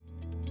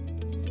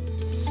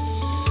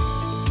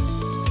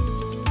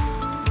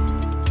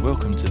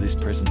Welcome to this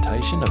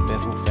presentation of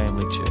Bethel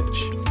Family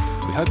Church.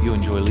 We hope you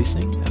enjoy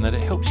listening and that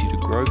it helps you to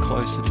grow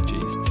closer to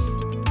Jesus.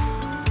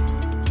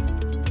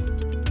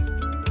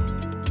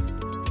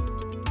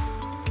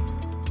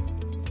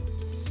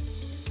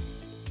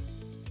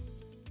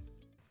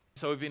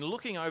 So we've been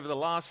looking over the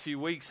last few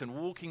weeks and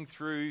walking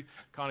through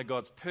kind of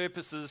God's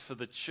purposes for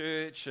the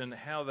church and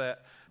how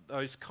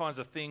those kinds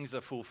of things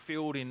are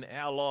fulfilled in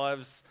our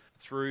lives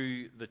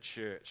through the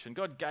church. And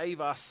God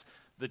gave us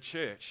the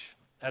church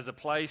as a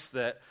place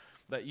that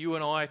you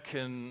and I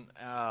can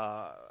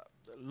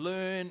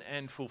learn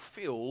and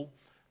fulfill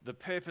the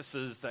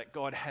purposes that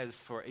God has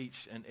for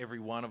each and every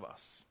one of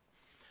us.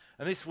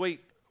 And this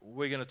week,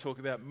 we're going to talk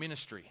about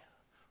ministry.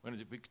 We're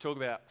going to talk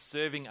about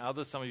serving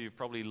others. Some of you have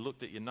probably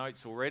looked at your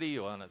notes already,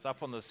 and it's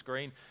up on the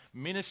screen.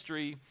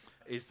 Ministry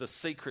is the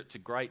secret to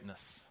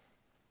greatness.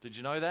 Did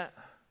you know that?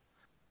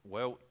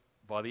 Well,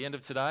 by the end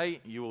of today,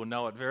 you will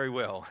know it very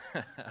well.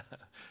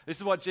 This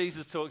is what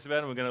Jesus talks about,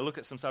 and we're going to look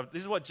at some stuff.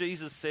 This is what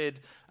Jesus said.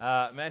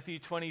 Matthew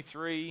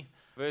 23,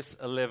 verse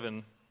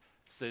 11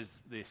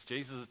 says this.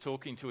 Jesus is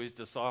talking to his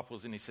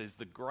disciples, and he says,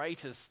 "The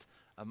greatest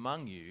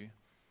among you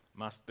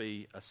must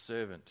be a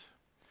servant."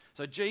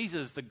 So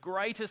Jesus, the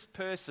greatest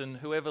person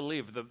who ever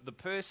lived, the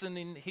person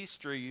in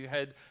history who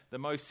had the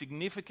most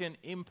significant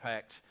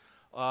impact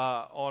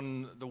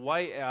on the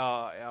way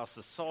our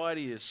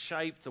society is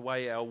shaped, the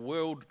way our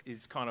world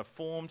is kind of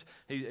formed.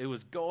 It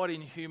was God in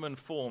human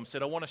form.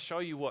 Said, "I want to show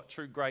you what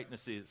true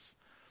greatness is."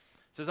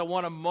 Says, "I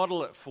want to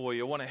model it for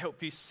you. I want to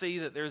help you see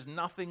that there is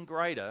nothing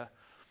greater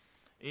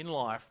in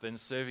life than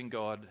serving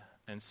God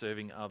and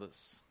serving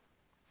others."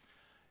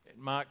 In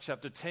Mark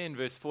chapter 10,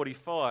 verse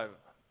 45, it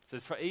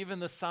says, "For even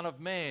the Son of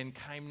Man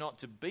came not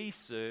to be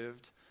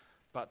served,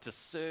 but to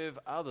serve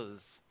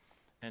others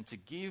and to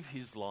give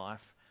his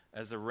life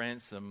as a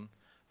ransom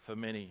for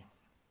many."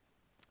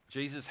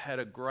 Jesus had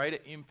a greater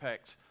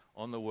impact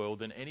on the world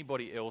than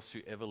anybody else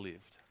who ever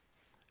lived,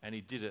 and he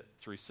did it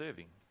through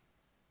serving.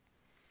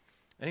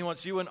 And he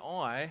wants you and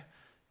I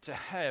to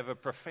have a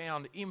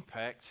profound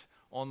impact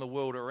on the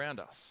world around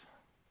us.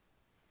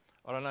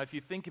 I don't know if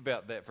you think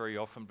about that very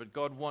often, but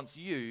God wants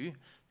you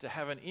to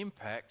have an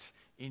impact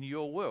in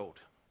your world,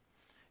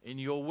 in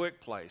your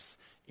workplace,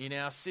 in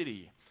our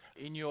city,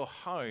 in your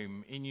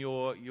home, in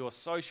your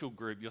social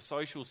group, your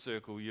social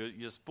circle,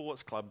 your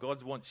sports club.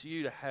 God wants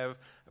you to have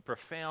a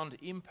profound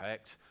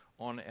impact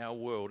on our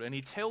world. And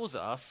he tells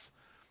us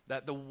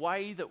that the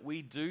way that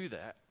we do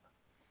that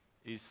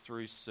is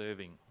through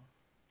serving.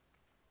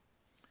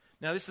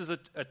 Now, this is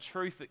a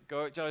truth that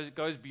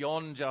goes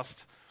beyond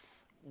just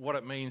what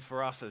it means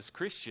for us as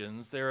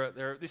Christians.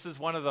 This is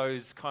one of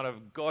those kind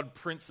of God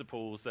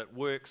principles that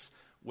works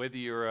whether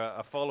you're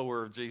a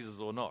follower of Jesus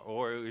or not,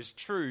 or it is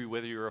true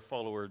whether you're a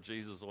follower of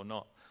Jesus or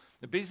not.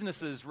 The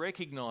businesses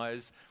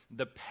recognize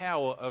the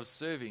power of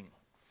serving.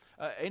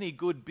 Any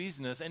good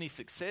business, any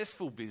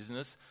successful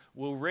business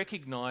will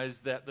recognize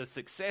that the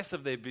success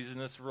of their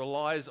business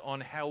relies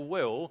on how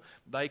well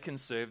they can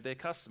serve their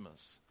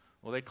customers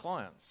or their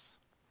clients.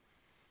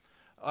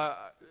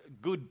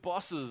 Good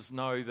bosses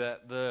know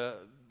that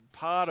the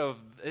part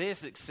of their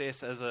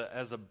success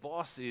as a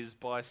boss is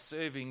by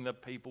serving the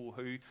people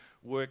who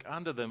work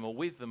under them or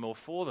with them or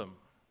for them.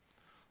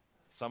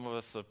 Some of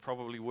us have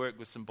probably worked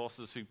with some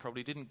bosses who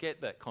probably didn't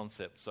get that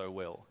concept so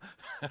well.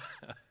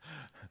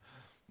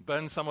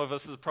 But some of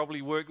us have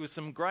probably worked with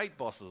some great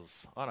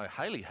bosses. I know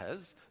Haley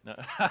has. No,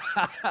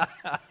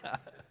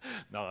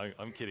 no,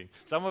 I'm kidding.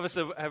 Some of us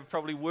have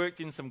probably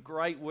worked in some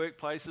great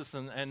workplaces,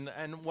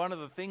 and one of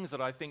the things that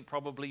I think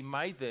probably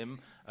made them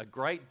a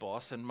great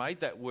boss and made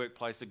that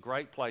workplace a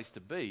great place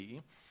to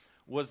be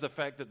was the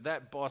fact that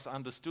that boss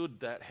understood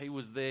that he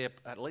was there,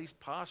 at least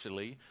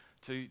partially,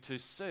 to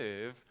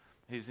serve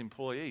his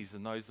employees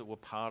and those that were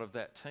part of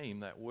that team,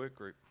 that work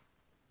group.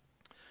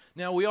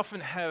 Now, we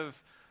often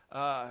have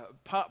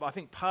I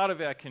think part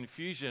of our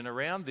confusion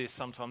around this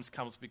sometimes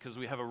comes because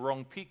we have a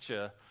wrong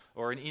picture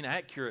or an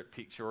inaccurate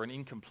picture or an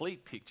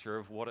incomplete picture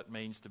of what it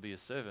means to be a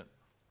servant.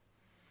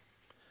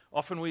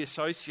 Often we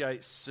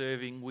associate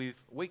serving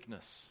with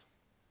weakness,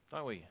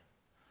 don't we?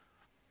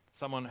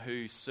 Someone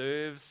who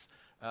serves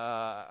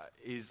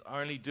is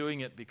only doing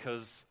it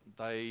because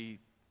they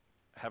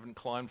haven't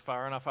climbed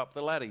far enough up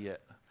the ladder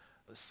yet.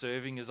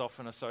 Serving is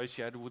often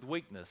associated with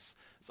weakness.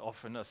 It's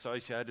often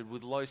associated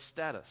with low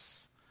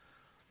status.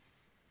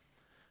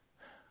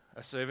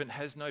 A servant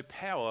has no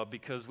power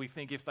because we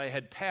think if they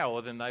had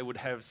power, then they would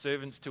have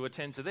servants to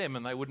attend to them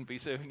and they wouldn't be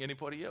serving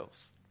anybody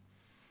else.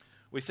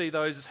 We see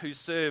those who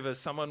serve as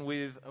someone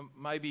with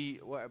maybe,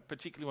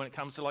 particularly when it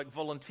comes to like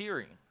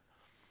volunteering.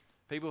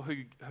 People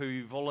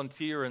who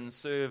volunteer and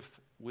serve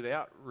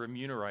without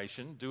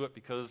remuneration do it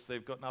because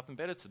they've got nothing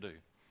better to do.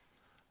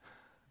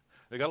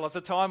 They've got lots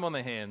of time on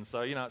their hands,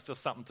 so it's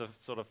just something to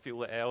sort of fill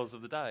the hours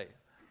of the day.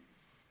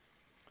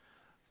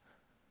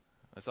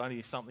 It's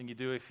only something you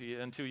do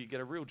until you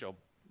get a real job.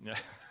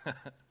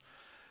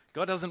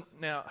 God doesn't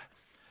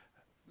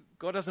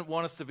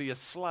want us to be a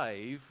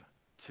slave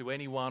to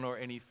anyone or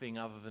anything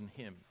other than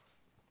him.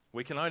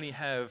 We can only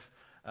have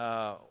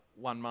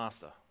one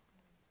master.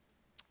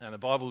 And the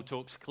Bible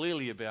talks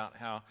clearly about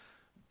how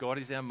God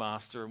is our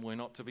master and we're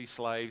not to be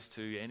slaves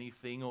to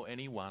anything or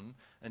anyone.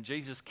 And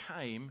Jesus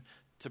came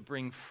to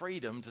bring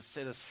freedom, to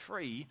set us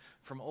free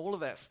from all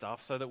of that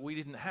stuff so that we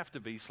didn't have to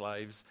be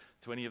slaves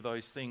to any of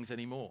those things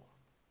anymore.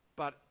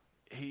 But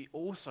he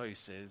also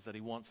says that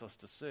he wants us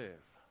to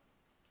serve.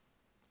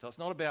 So it's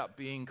not about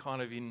being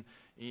kind of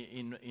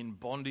in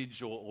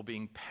bondage or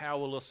being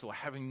powerless or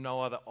having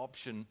no other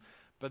option,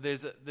 but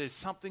there's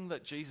something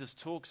that Jesus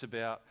talks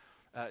about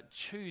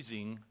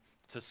choosing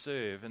to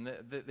serve, and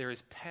there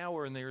is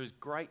power and there is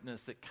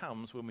greatness that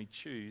comes when we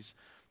choose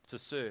to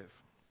serve.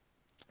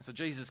 So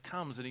Jesus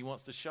comes and he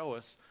wants to show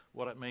us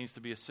what it means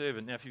to be a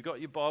servant. Now, if you've got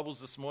your Bibles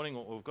this morning,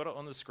 or we've got it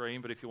on the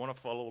screen, but if you want to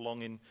follow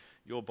along in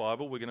your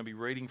Bible, we're going to be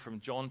reading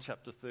from John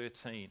chapter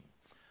 13.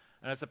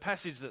 And it's a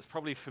passage that's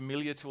probably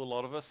familiar to a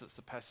lot of us. It's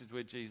the passage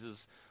where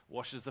Jesus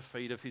washes the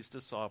feet of his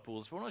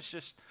disciples. But I want to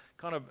just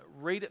kind of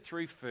read it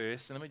through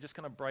first, and let me just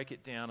kind of break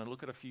it down and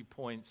look at a few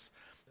points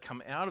that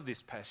come out of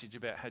this passage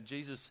about how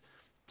Jesus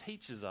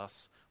teaches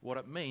us what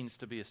it means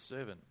to be a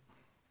servant.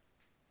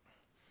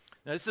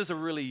 Now, this is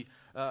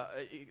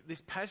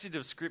this passage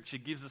of Scripture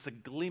gives us a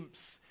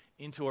glimpse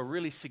into a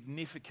really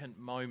significant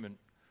moment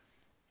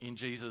in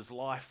Jesus'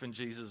 life and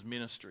Jesus'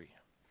 ministry.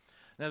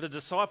 Now, the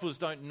disciples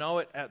don't know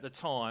it at the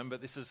time,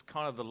 but this is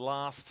kind of the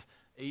last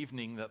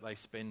evening that they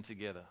spend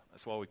together.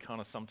 That's why we kind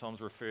of sometimes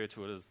refer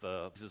to it as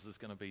Jesus is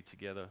going to be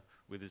together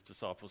with his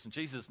disciples. And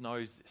Jesus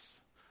knows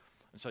this.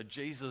 And so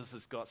Jesus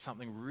has got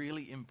something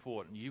really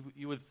important.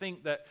 You would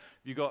think that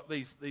you've got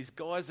these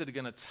guys that are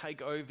going to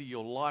take over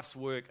your life's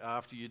work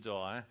after you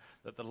die,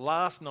 that the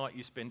last night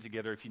you spend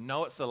together, if you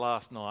know it's the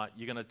last night,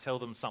 you're going to tell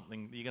them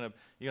something. You're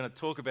going to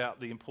talk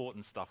about the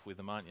important stuff with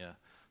them, aren't you?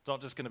 It's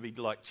not just going to be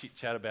like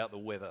chit-chat about the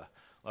weather.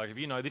 Like, if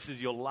you know this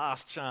is your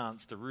last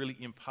chance to really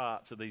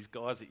impart to these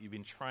guys that you've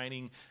been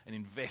training and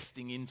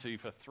investing into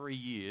for 3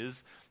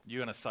 years, you're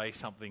going to say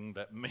something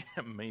that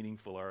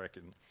meaningful, I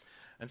reckon.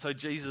 And so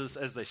Jesus,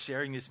 as they're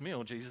sharing this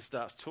meal, Jesus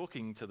starts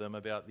talking to them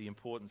about the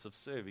importance of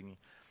serving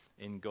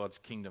in God's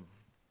kingdom.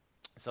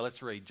 So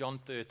let's read John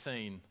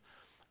 13,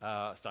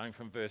 starting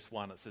from verse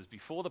 1. It says,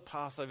 "Before the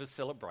Passover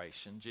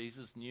celebration,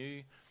 Jesus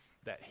knew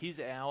that his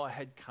hour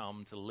had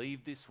come to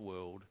leave this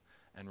world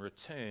and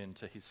return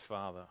to his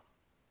Father.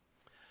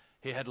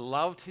 He had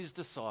loved his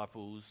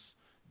disciples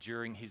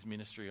during his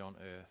ministry on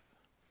earth,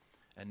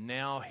 and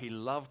now he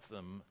loved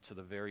them to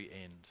the very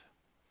end.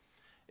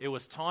 It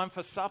was time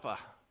for supper."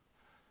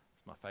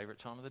 It's my favorite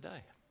time of the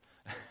day.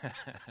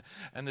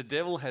 "And the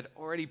devil had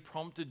already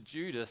prompted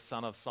Judas,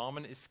 son of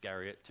Simon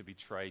Iscariot, to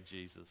betray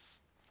Jesus.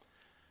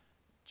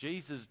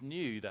 Jesus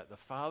knew that the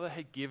Father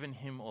had given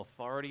him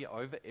authority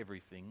over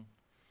everything,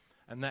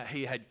 and that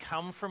he had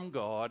come from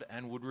God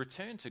and would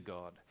return to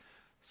God.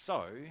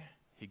 So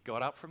he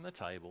got up from the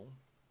table,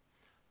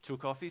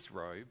 took off his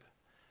robe,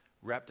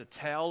 wrapped a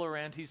towel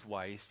around his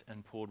waist,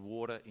 and poured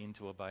water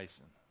into a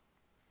basin.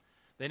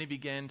 Then he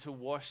began to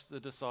wash the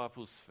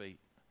disciples' feet,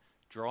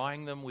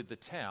 drying them with the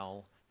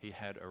towel he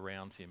had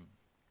around him.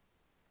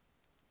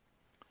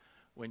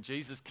 When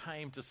Jesus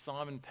came to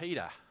Simon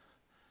Peter,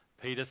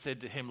 Peter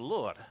said to him,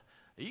 'Lord,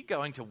 are you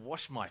going to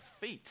wash my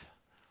feet?'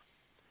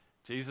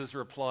 Jesus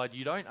replied,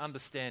 'You don't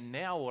understand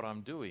now what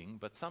I'm doing,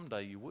 but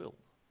someday you will.'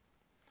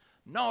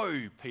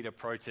 'No,' Peter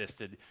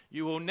protested,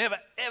 'you will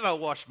never ever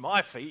wash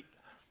my feet.'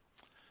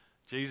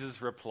 Jesus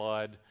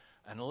replied,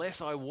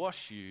 'Unless I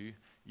wash you,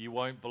 you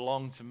won't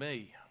belong to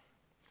me.'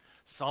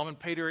 Simon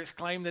Peter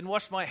exclaimed, 'Then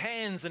wash my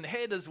hands and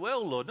head as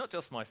well, Lord, not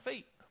just my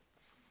feet.'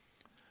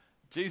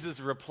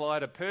 Jesus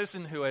replied, 'A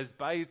person who has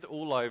bathed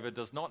all over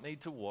does not need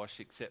to wash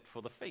except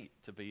for the feet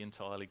to be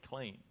entirely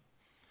clean.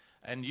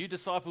 And you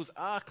disciples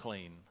are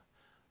clean,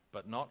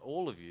 but not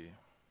all of you.'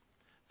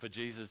 For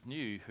Jesus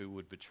knew who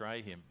would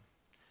betray him.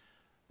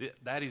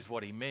 That is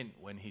what he meant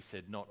when he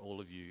said, 'Not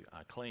all of you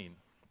are clean.'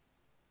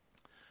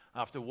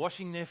 After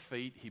washing their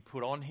feet, he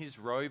put on his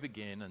robe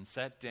again and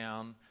sat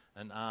down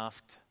and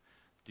asked,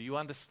 'Do you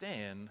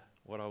understand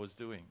what I was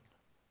doing?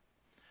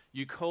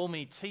 You call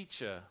me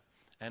teacher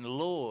and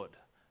Lord,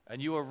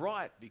 and you are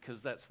right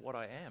because that's what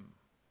I am.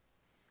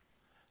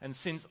 And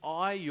since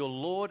I, your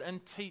Lord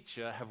and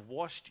teacher, have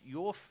washed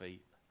your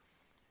feet,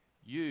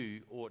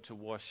 you ought to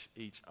wash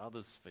each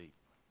other's feet.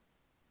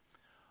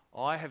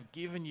 I have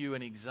given you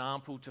an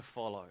example to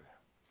follow.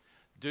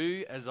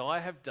 Do as I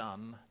have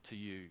done to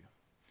you.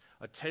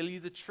 I tell you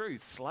the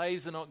truth,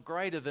 slaves are not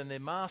greater than their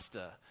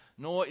master,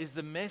 nor is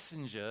the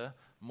messenger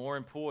more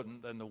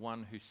important than the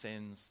one who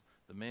sends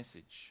the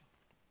message.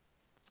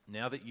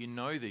 Now that you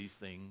know these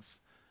things,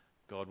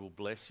 God will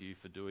bless you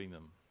for doing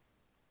them.'"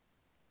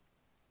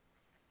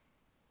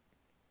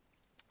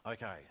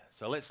 Okay,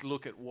 so let's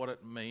look at what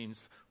it means.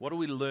 What do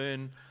we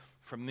learn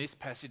from this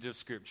passage of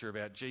Scripture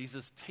about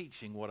Jesus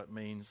teaching what it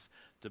means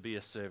to be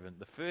a servant?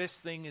 The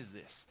first thing is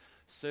this: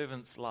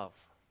 servants love.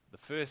 The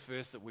first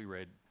verse that we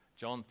read,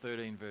 John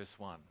 13, verse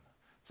 1,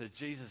 it says,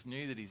 Jesus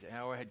knew that his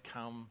hour had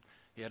come.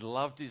 He had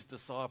loved his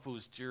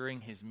disciples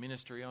during his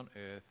ministry on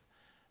earth,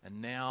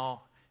 and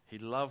now he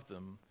loved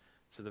them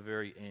to the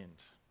very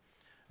end.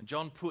 And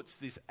John puts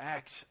this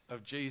act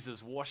of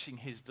Jesus washing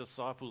his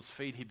disciples'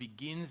 feet. He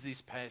begins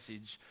this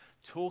passage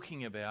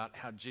talking about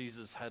how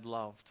Jesus had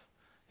loved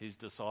his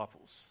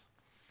disciples.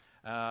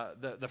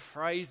 The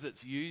phrase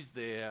that's used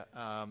there,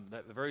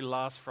 the very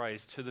last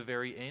phrase, to the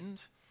very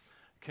end,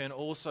 can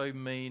also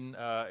mean,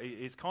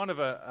 it's kind of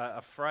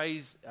a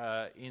phrase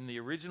in the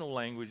original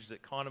language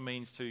that kind of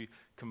means to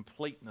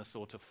completeness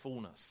or to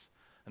fullness.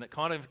 And it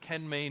kind of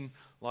can mean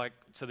like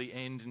to the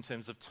end in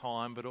terms of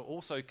time, but it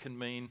also can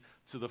mean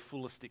to the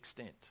fullest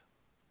extent.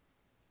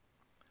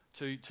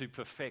 To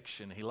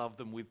perfection. He loved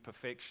them with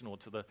perfection, or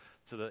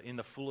in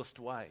the fullest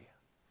way.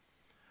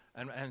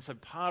 And so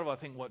part of, I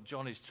think, what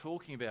John is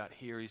talking about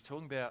here, he's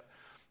talking about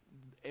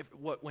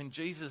when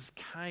Jesus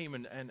came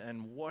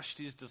and washed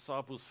his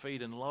disciples'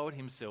 feet and lowered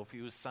himself,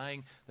 he was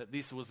saying that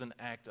this was an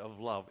act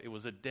of love. It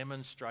was a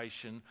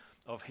demonstration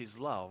of his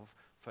love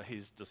for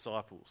his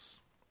disciples.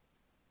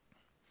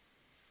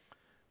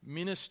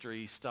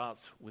 Ministry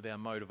starts with our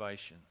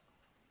motivation.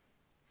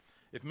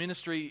 If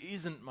ministry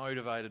isn't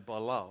motivated by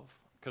love,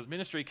 because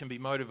ministry can be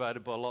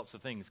motivated by lots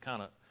of things,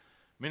 can't it?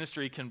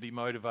 Ministry can be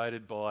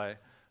motivated by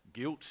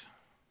guilt.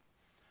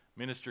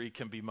 Ministry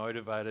can be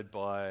motivated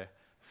by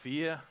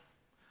fear.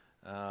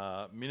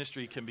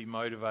 Ministry can be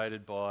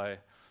motivated by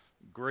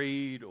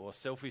greed or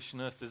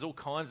selfishness. There's all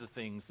kinds of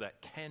things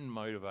that can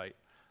motivate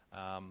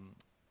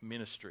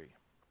ministry.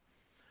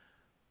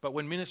 But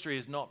when ministry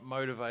is not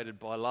motivated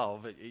by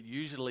love, it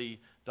usually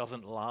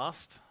doesn't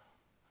last,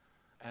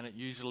 and it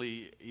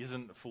usually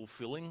isn't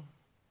fulfilling,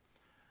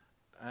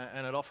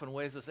 and it often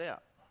wears us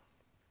out.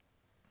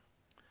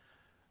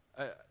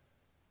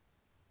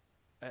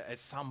 At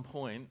some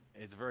point,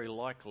 it's very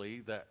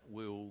likely that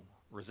we'll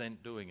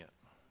resent doing it.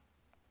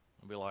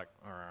 We'll be like,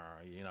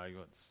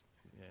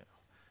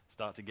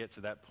 start to get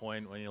to that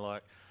point when you're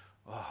like,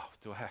 oh,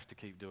 do I have to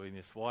keep doing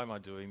this? Why am I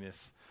doing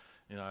this?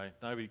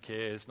 Nobody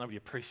cares, nobody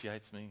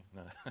appreciates me.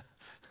 No.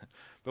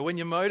 But when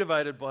you're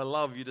motivated by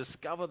love, you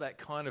discover that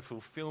kind of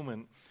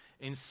fulfillment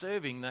in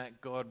serving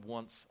that God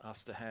wants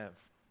us to have.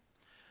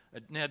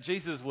 Now,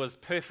 Jesus was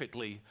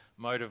perfectly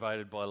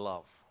motivated by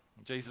love.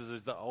 Jesus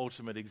is the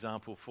ultimate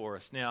example for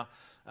us. Now,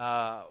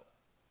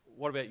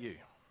 what about you?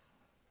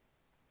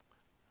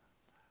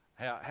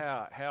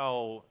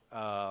 How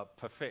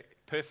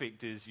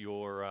perfect is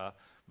your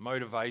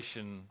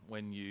motivation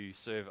when you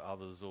serve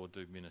others or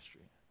do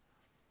ministry?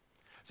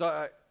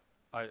 So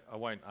I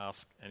won't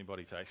ask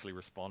anybody to actually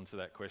respond to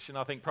that question.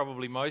 I think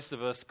probably most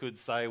of us could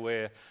say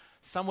we're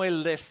somewhere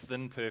less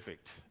than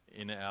perfect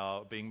in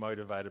our being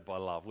motivated by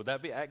love. Would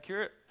that be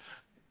accurate?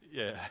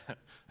 Yeah,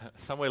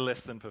 somewhere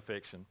less than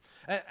perfection.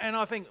 And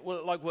I think we're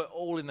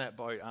all in that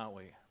boat, aren't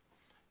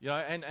we?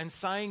 And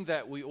saying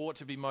that we ought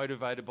to be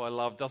motivated by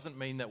love doesn't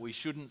mean that we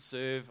shouldn't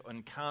serve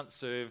and can't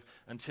serve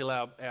until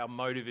our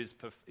motive is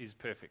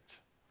perfect.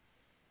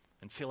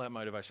 Until our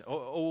motivation.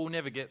 Or we'll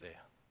never get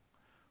there,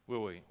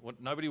 will we?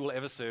 Nobody will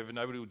ever serve and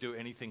nobody will do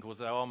anything because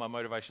they say, oh, my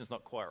motivation's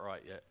not quite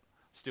right yet.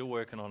 Still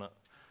working on it.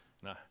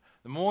 No.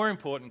 The more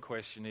important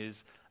question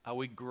is, are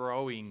we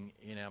growing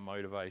in our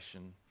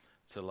motivation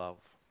to love?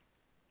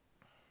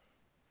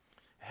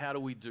 How do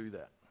we do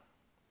that?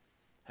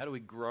 How do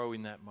we grow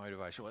in that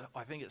motivation? Well,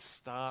 I think it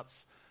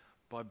starts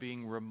by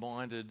being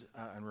reminded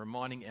and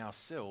reminding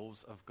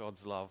ourselves of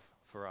God's love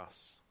for us.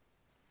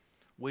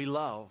 We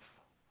love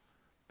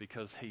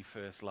because he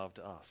first loved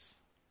us.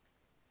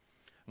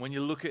 When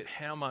you look at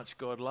how much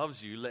God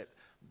loves you, let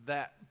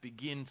that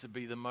begin to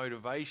be the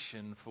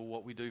motivation for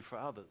what we do for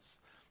others,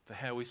 for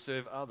how we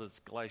serve others.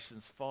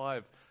 Galatians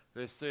 5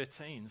 verse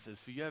 13 says,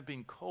 "For you have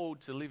been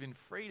called to live in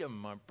freedom,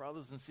 my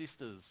brothers and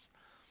sisters.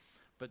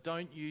 But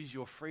don't use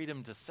your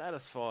freedom to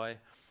satisfy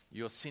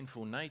your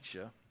sinful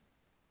nature.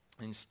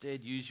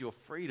 Instead, use your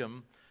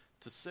freedom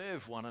to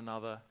serve one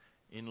another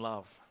in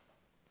love."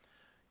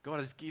 God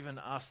has given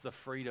us the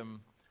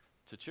freedom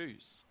to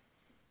choose.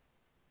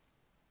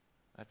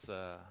 That's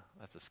a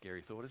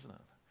scary thought, isn't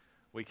it?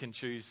 We can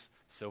choose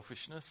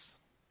selfishness,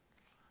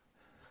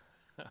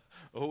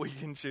 or we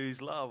can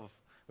choose love.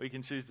 We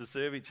can choose to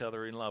serve each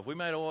other in love. We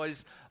may not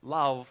always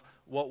love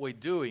what we're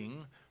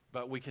doing,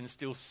 but we can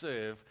still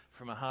serve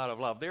from a heart of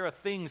love. There are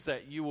things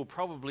that you will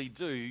probably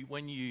do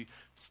when you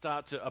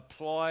start to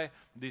apply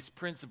this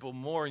principle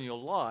more in your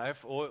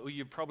life, or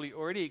you probably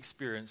already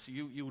experience.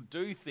 You'll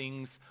do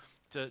things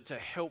to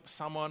help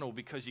someone or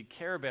because you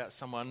care about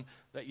someone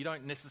that you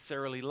don't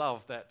necessarily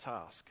love that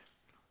task.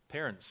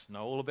 Parents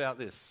know all about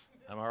this.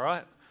 Am I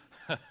right?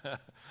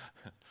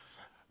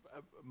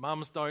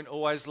 Mums don't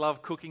always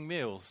love cooking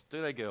meals,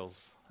 do they,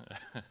 girls?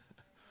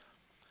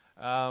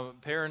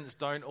 Parents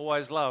don't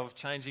always love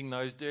changing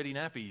those dirty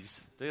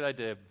nappies, do they,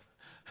 Deb?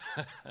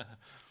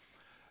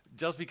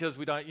 Just because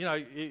we don't,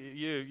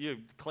 you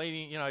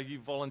cleaning, you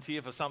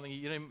volunteer for something,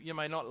 you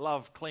may not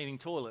love cleaning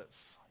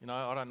toilets.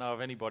 I don't know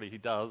of anybody who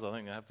does. I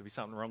think there have to be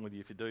something wrong with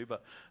you if you do.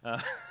 But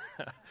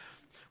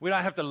we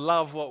don't have to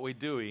love what we're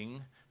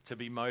doing to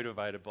be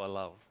motivated by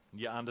love.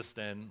 You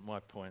understand my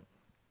point?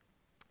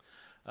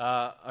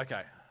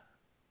 Okay.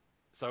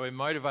 So we're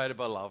motivated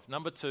by love.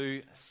 Number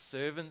 2,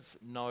 servants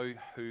know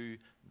who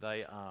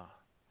they are.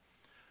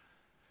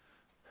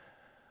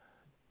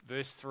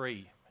 Verse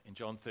 3 in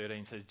John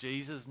 13 says,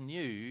 Jesus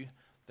knew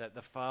that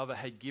the Father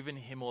had given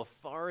him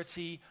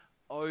authority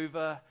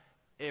over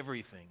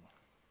everything,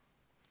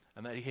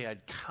 and that he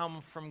had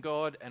come from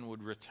God and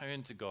would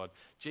return to God.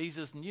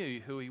 Jesus knew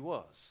who he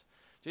was.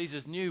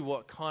 Jesus knew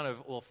what kind of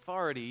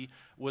authority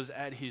was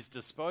at his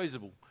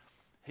disposal.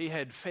 He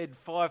had fed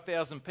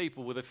 5,000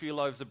 people with a few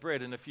loaves of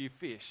bread and a few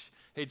fish.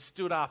 He'd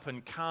stood up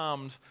and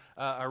calmed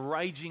a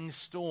raging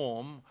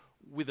storm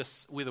with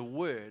a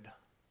word.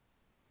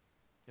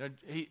 You know,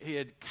 he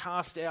had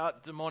cast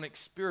out demonic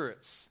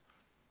spirits.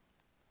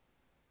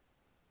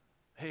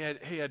 He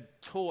had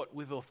taught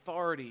with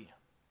authority.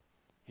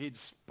 He had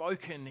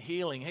spoken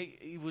healing.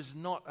 He was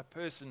not a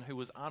person who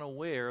was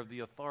unaware of the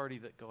authority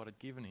that God had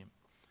given him.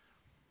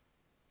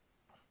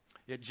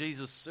 Yet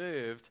Jesus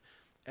served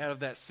out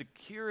of that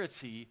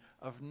security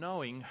of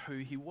knowing who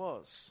he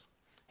was.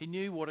 He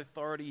knew what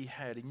authority he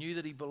had. He knew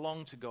that he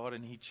belonged to God,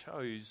 and he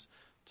chose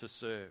to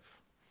serve.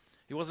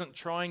 He wasn't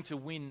trying to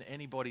win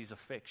anybody's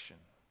affection.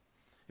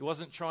 He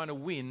wasn't trying to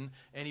win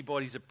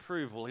anybody's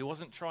approval. He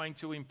wasn't trying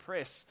to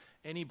impress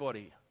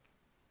anybody.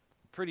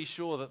 Pretty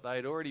sure that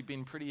they'd already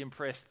been pretty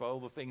impressed by all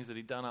the things that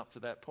he'd done up to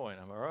that point.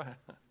 Am I right?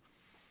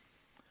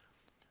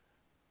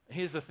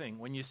 Here's the thing.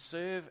 When you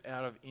serve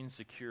out of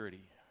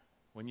insecurity,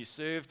 when you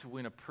serve to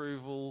win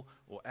approval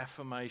or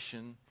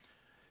affirmation,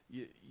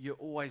 you're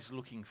always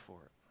looking for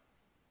it.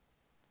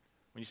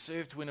 When you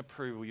serve to win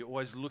approval, you're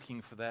always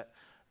looking for that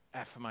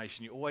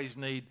affirmation. You always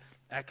need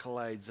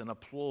accolades and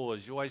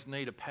applause. You always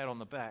need a pat on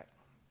the back.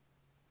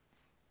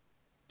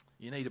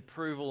 You need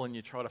approval, and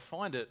you try to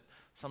find it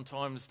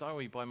sometimes, don't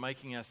we, by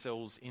making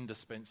ourselves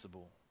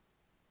indispensable.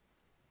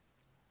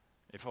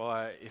 If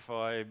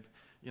I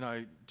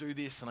do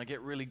this and I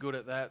get really good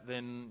at that,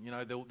 then,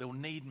 they'll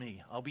need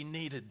me. I'll be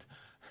needed.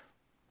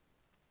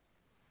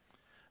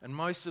 And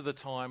most of the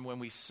time when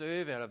we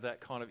serve out of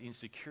that kind of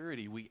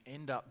insecurity, we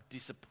end up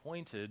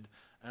disappointed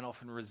and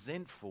often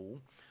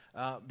resentful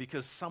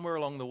because somewhere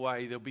along the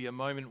way there'll be a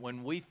moment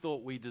when we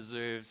thought we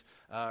deserved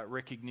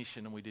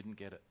recognition and we didn't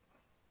get it.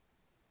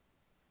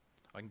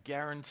 I can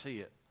guarantee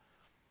it.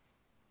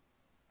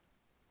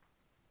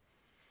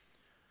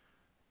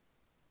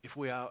 If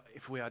we are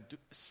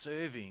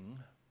serving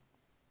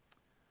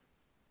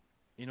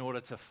in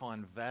order to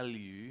find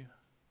value,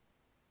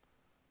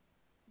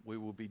 we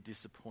will be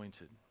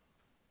disappointed.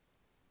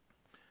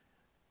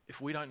 If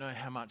we don't know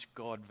how much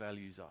God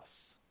values us,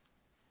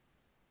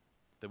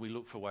 then we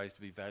look for ways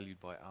to be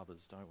valued by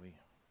others, don't we?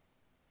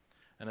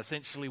 And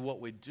essentially what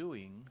we're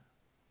doing,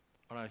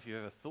 I don't know if you've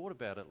ever thought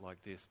about it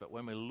like this, but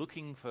when we're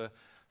looking for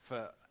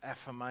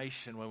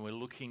affirmation, when we're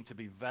looking to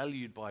be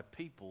valued by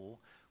people,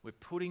 we're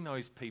putting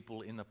those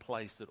people in the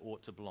place that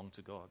ought to belong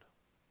to God.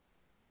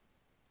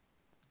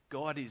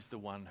 God is the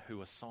one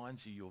who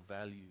assigns you your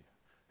value,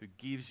 who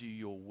gives you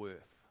your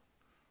worth.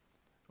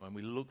 When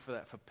we look for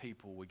that for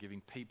people, we're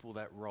giving people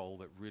that role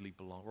that really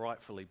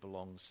rightfully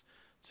belongs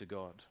to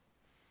God.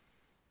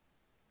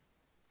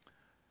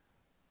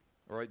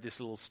 I wrote this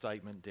little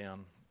statement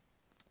down.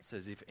 It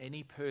says, if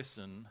any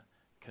person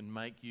can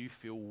make you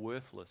feel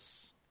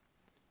worthless,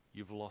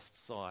 you've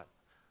lost sight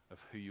of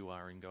who you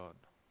are in God.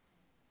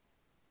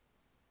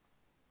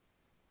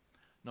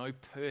 No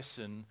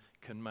person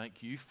can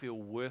make you feel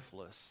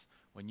worthless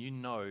when you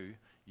know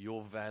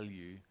your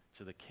value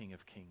to the King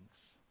of Kings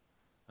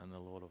and the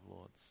Lord of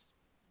Lords.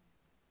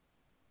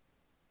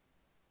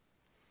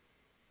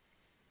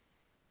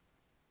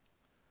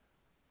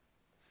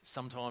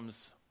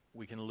 Sometimes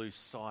we can lose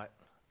sight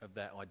of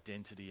that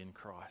identity in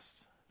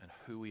Christ and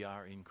who we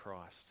are in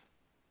Christ.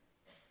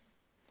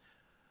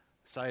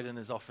 Satan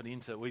is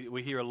often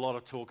we hear a lot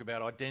of talk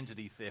about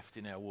identity theft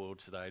in our world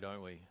today,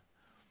 don't we?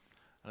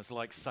 And it's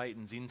like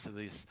Satan's into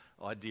this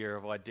idea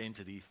of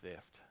identity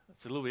theft.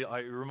 It's a little bit.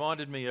 It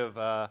reminded me of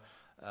a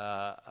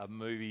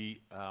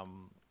movie.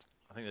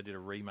 I think they did a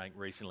remake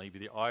recently,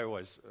 but I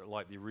always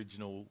like the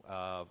original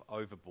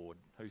Overboard.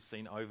 Who's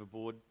seen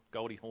Overboard?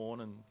 Goldie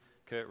Hawn and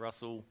Kurt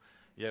Russell.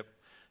 Yep.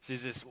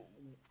 She's this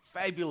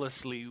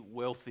fabulously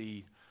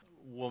wealthy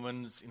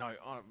woman, on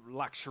a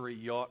luxury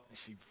yacht.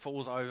 She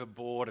falls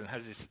overboard and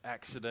has this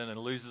accident and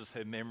loses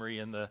her memory.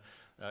 And the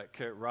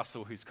Kurt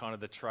Russell, who's kind of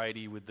the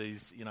tradie with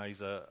these,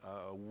 he's a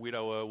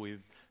widower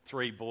with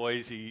 3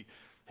 boys. He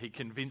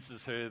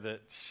convinces her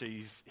that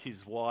she's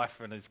his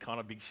wife, and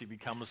she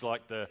becomes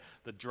like the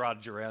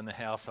drudge around the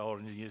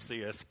household, and you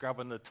see her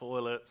scrubbing the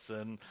toilets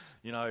and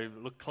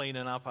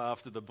cleaning up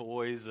after the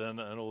boys and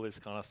all this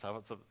kind of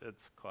stuff.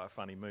 It's quite a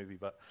funny movie,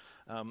 but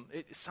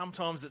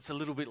sometimes it's a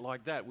little bit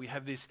like that. We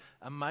have this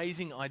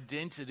amazing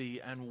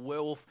identity and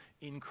wealth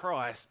in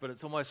Christ, but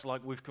it's almost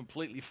like we've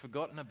completely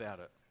forgotten about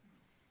it.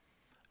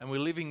 And we're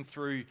living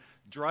through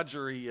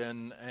drudgery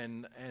and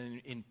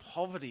in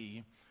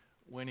poverty,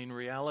 when in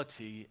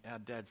reality, our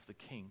dad's the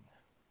king.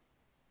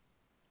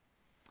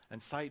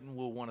 And Satan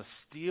will want to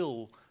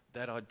steal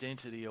that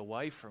identity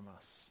away from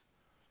us,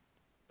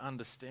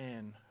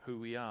 understand who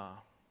we are.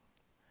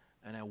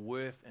 and our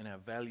worth and our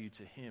value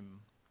to Him,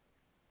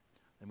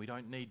 then we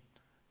don't need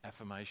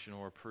affirmation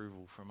or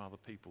approval from other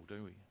people,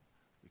 do we?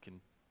 We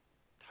can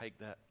take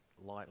that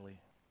lightly.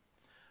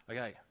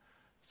 Okay,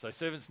 so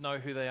servants know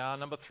who they are.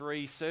 Number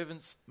 3,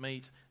 servants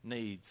meet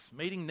needs.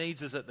 Meeting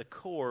needs is at the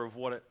core of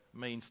what it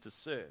means to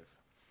serve.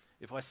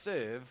 If I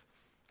serve,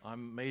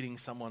 I'm meeting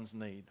someone's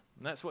need.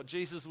 And that's what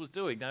Jesus was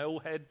doing. They all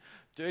had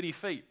dirty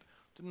feet,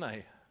 didn't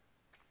they?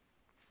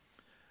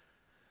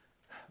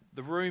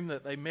 The room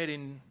that they met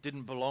in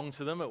didn't belong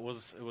to them. It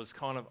was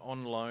kind of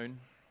on loan.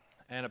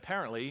 And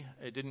apparently,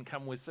 it didn't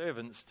come with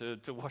servants to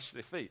wash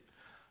their feet.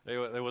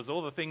 There was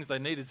all the things they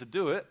needed to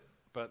do it,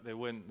 but there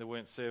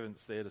weren't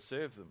servants there to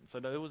serve them. So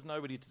there was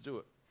nobody to do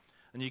it.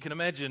 And you can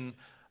imagine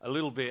a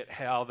little bit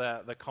how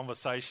the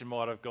conversation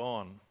might have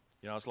gone.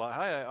 You know, it's like,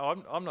 hey,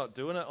 I'm not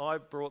doing it. I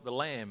brought the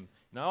lamb.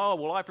 No,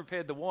 well, I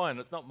prepared the wine.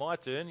 It's not my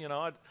turn. You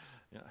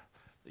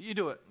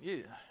do it.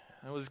 Yeah.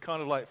 It was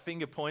kind of like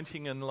finger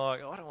pointing and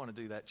like, I don't want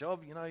to do that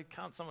job. You know,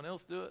 can't someone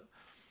else do it?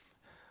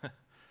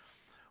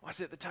 I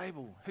set the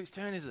table. Whose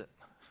turn is it?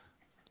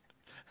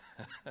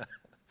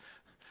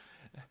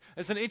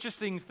 It's an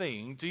interesting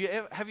thing.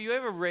 Have you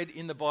ever read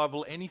in the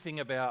Bible anything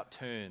about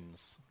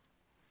turns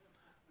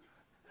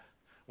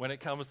when it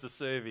comes to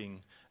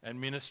serving and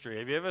ministry?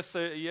 Have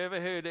you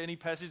ever heard any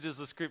passages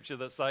of Scripture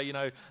that say, you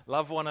know,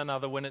 love one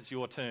another when it's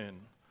your turn?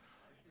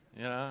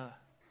 You know,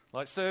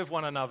 like serve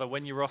one another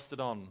when you're rostered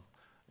on.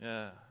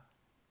 Yeah,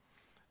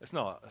 it's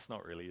not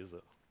really, is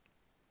it?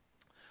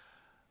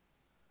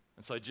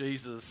 And so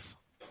Jesus,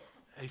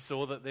 he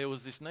saw that there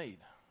was this need.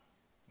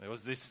 There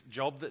was this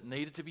job that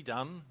needed to be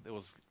done. There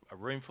was a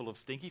room full of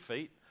stinky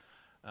feet,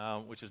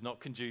 which is not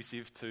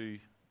conducive to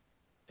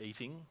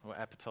eating or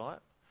appetite.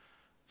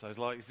 So he's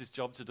like, "Is this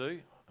job to do?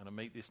 And I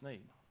meet this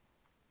need."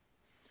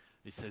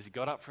 He says he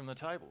got up from the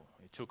table.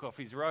 He took off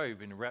his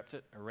robe and wrapped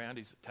it around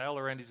his towel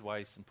around his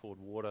waist and poured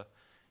water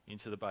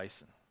into the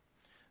basin.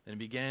 Then he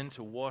began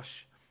to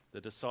wash the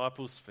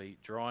disciples'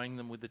 feet, drying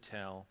them with the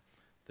towel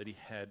that he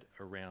had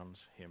around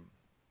him.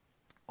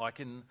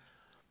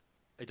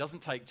 It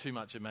doesn't take too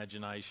much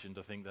imagination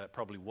to think that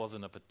probably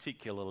wasn't a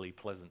particularly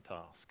pleasant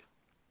task.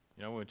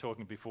 You know, we were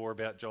talking before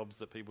about jobs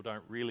that people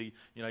don't really,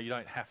 you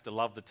don't have to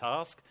love the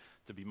task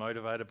to be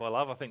motivated by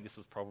love. I think this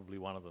was probably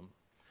one of them.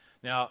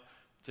 Now,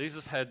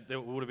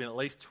 there would have been at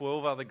least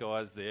 12 other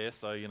guys there,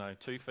 so,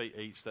 2 feet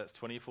each, that's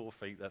 24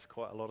 feet, that's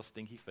quite a lot of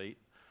stinky feet.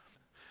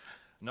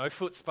 No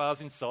foot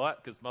spas in sight,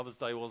 because Mother's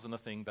Day wasn't a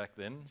thing back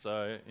then,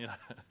 so, it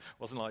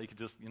wasn't like you could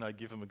just,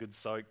 give them a good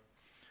soak,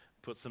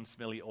 put some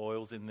smelly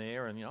oils in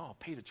there, and,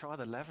 Peter, try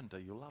the lavender,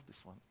 you'll love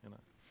this one,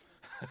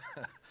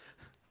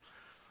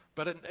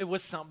 But it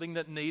was something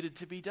that needed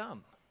to be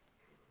done.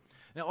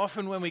 Now,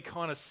 often when we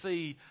kind of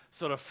see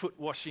sort of foot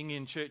washing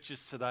in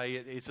churches today,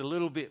 it's a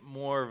little bit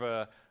more of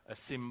a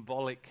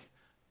symbolic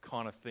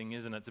kind of thing,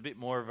 isn't it? It's a bit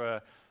more of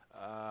a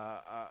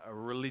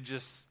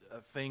religious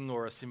thing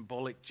or a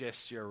symbolic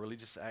gesture, a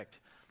religious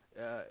act.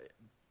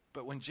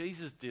 But when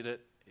Jesus did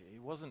it,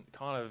 it wasn't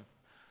kind of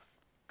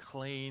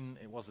clean,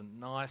 it wasn't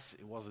nice,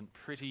 it wasn't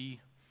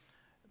pretty,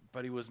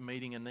 but he was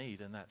meeting a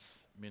need, and that's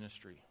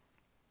ministry.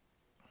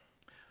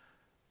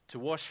 To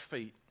wash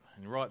feet,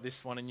 and write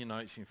this one in your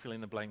notes, you can fill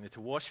in the blank there.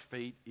 To wash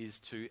feet is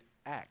to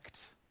act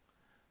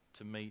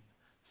to meet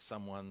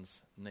someone's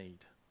need.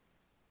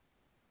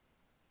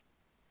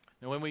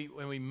 Now, when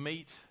we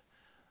meet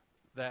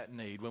that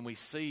need, when we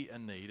see a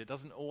need, it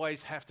doesn't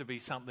always have to be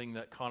something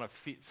that kind of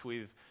fits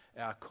with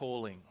our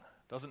calling.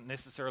 It doesn't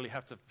necessarily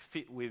have to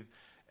fit with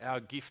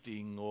our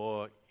gifting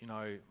or,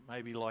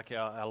 maybe like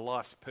our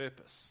life's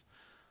purpose.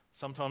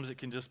 Sometimes it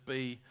can just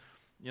be,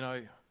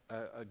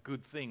 a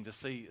good thing to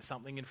see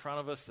something in front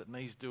of us that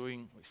needs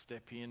doing. We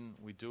step in,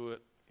 we do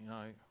it.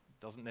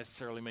 Doesn't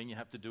necessarily mean you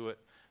have to do it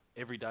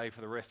every day for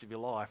the rest of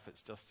your life.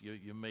 It's just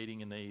you're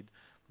meeting a need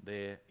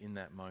there in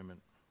that moment.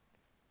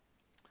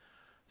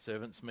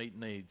 Servants meet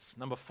needs.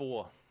 Number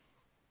 4.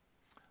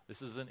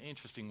 This is an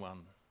interesting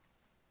one.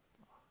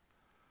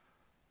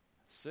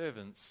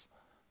 Servants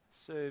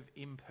serve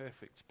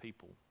imperfect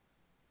people.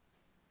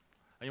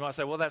 And you might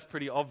say, well, that's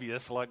pretty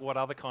obvious. Like, what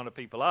other kind of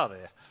people are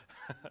there?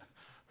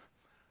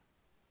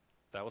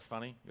 That was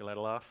funny. You're allowed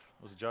to laugh.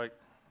 It was a joke.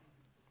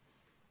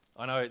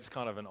 I know it's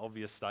kind of an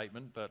obvious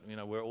statement, but,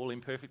 we're all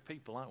imperfect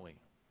people, aren't we?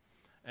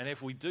 And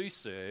if we do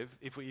serve,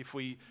 if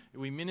we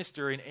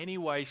minister in any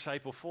way,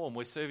 shape or form,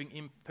 we're serving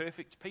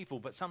imperfect people,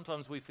 but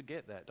sometimes we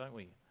forget that, don't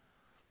we?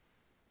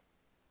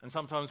 And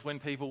sometimes when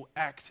people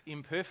act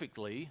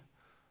imperfectly,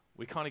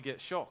 we kind of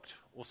get shocked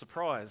or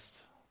surprised.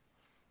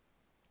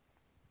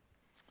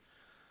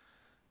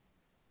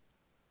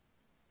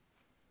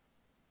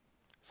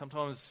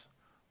 Sometimes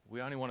we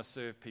only want to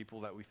serve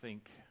people that we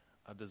think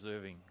are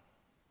deserving.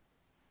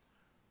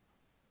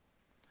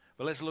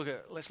 But let's look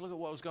at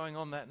what was going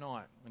on that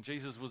night when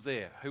Jesus was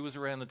there. Who was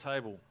around the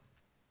table?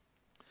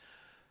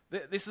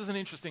 This is an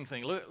interesting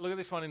thing. Look at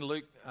this one in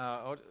Luke.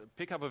 I'll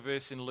pick up a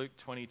verse in Luke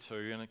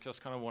 22, and I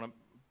just kind of want to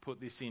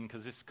put this in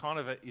because this kind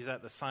of is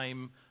at the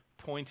same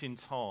point in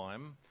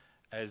time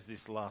as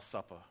this Last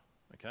Supper.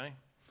 Okay,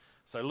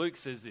 So Luke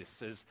says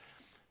this,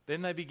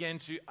 then they began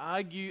to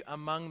argue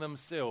among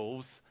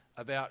themselves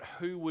about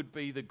who would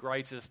be the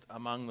greatest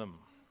among them.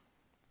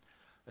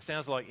 It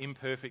sounds like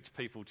imperfect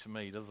people to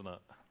me, doesn't it?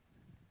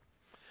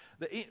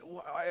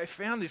 I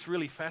found this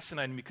really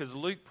fascinating because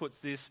Luke puts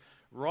this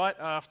right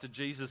after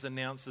Jesus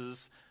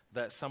announces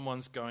that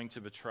someone's going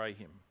to betray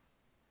him.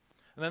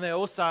 And then they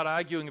all start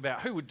arguing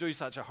about who would do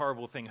such a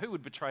horrible thing, who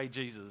would betray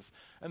Jesus.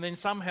 And then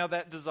somehow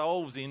that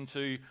dissolves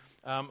into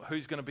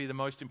who's going to be the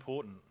most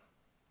important.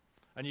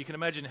 And you can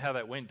imagine how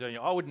that went, don't you?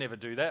 I would never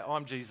do that.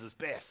 I'm Jesus'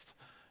 best.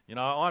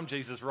 I'm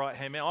Jesus'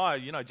 right-hand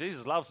man.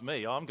 Jesus loves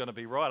me. I'm going to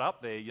be right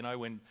up there,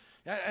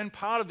 And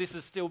part of this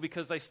is still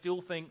because they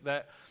still think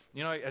that,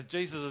 as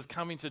Jesus is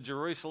coming to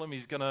Jerusalem,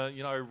 he's going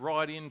to,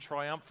 ride in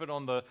triumphant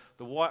on the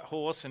white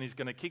horse, and he's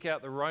going to kick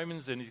out the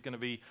Romans, and he's going to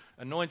be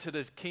anointed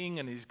as king,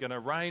 and he's going to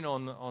reign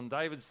on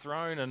David's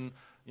throne, and,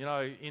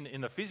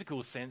 in the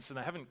physical sense, and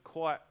they haven't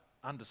quite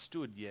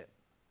understood yet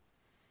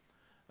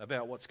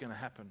about what's going to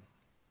happen.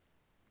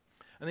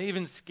 And the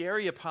even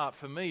scarier part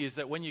for me is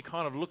that when you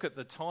kind of look at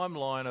the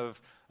timeline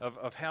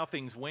of how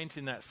things went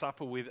in that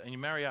supper and you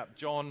marry up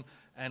John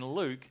and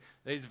Luke,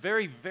 it's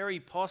very, very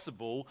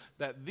possible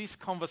that this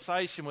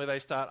conversation where they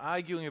start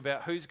arguing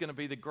about who's going to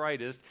be the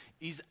greatest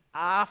is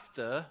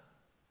after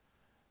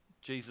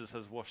Jesus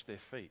has washed their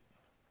feet.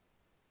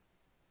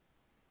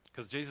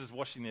 Because Jesus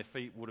washing their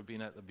feet would have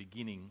been at the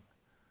beginning,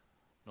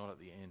 not at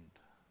the end.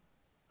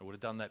 They would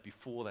have done that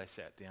before they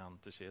sat down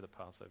to share the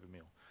Passover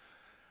meal.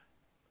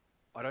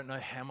 I don't know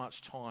how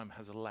much time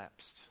has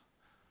elapsed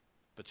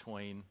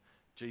between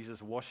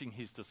Jesus washing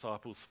his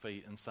disciples'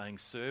 feet and saying,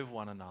 serve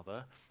one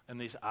another, and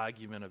this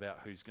argument about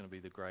who's going to be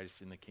the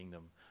greatest in the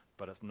kingdom.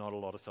 But it's not a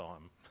lot of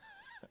time.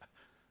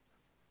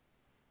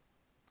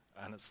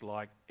 And it's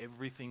like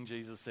everything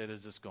Jesus said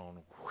has just gone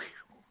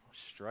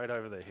straight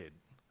over their head.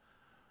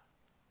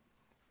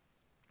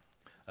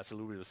 That's a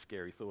little bit of a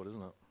scary thought, isn't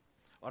it?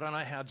 I don't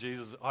know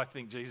I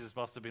think Jesus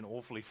must have been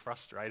awfully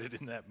frustrated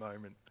in that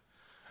moment.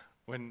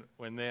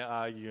 When they're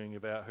arguing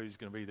about who's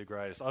going to be the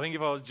greatest. I think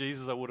if I was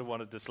Jesus, I would have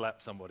wanted to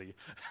slap somebody.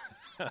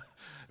 It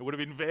would have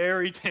been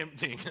very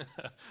tempting.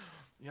 But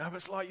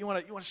it's like you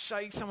want to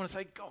shake someone and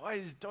say,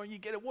 guys, don't you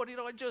get it? What did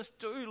I just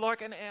do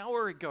like an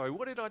hour ago?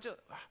 What did I just...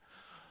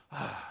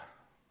 But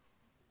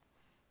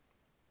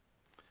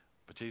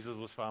Jesus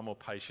was far more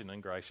patient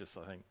and gracious,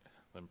 I think,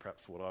 than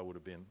perhaps what I would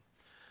have been.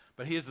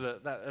 But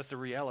that's the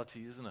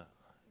reality, isn't it?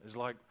 It's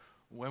like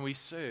when we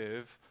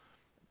serve,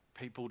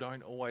 people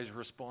don't always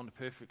respond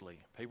perfectly.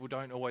 People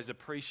don't always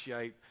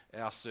appreciate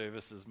our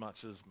service as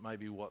much as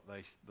maybe what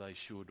they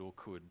should or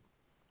could.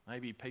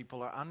 Maybe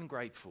people are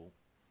ungrateful,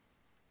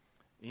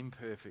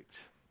 imperfect.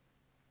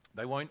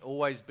 They won't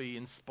always be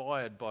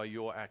inspired by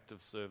your act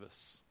of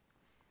service.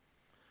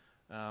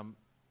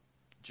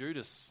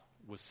 Judas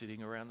was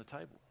sitting around the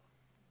table.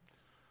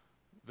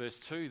 Verse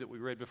 2 that we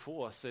read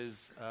before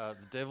says the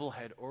devil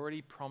had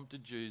already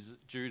prompted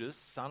Judas,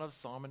 son of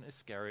Simon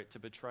Iscariot, to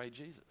betray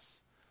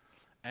Jesus.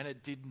 And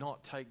it did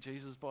not take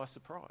Jesus by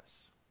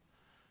surprise.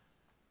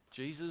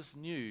 Jesus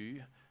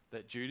knew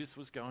that Judas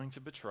was going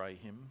to betray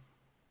him.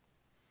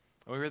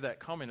 We read that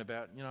comment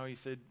about, he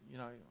said,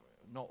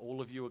 not all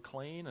of you are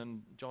clean.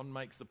 And John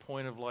makes the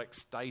point of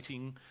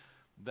stating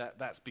that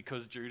that's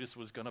because Judas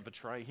was going to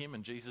betray him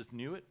and Jesus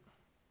knew it.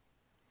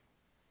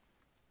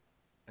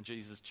 And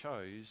Jesus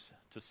chose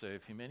to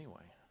serve him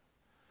anyway.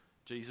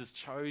 Jesus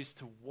chose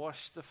to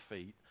wash the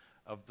feet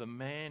of the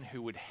man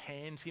who would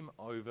hand him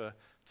over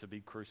to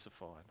be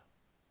crucified.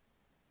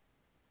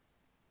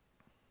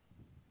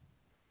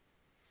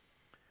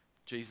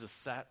 Jesus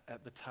sat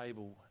at the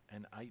table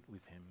and ate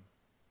with him.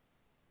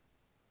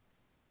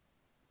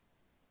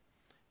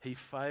 He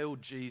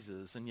failed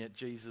Jesus, and yet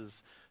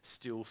Jesus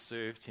still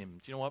served him.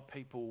 Do you know what?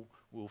 People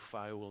will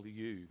fail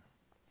you.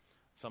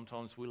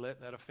 Sometimes we let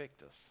that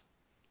affect us.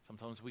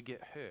 Sometimes we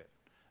get hurt,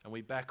 and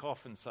we back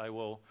off and say,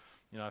 well,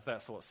 if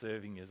that's what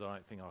serving is, I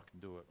don't think I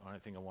can do it. I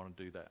don't think I want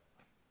to do that.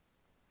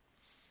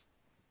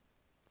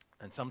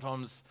 And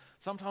sometimes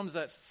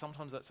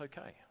that's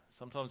okay.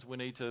 Sometimes we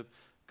need to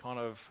kind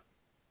of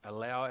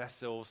allow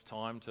ourselves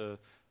time to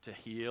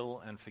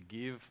heal and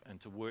forgive and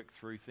to work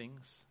through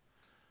things.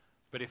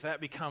 But if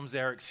that becomes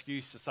our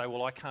excuse to say,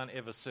 well, I can't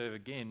ever serve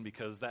again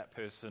because that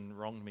person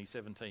wronged me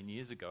 17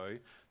 years ago,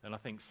 then I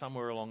think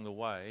somewhere along the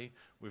way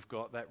we've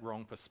got that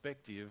wrong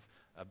perspective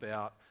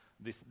about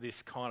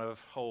this kind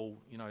of whole,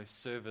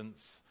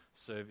 servants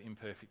serve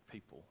imperfect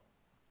people.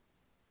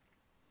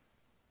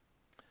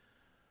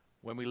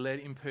 When we let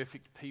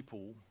imperfect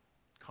people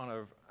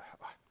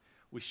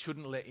we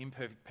shouldn't let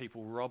imperfect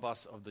people rob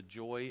us of the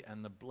joy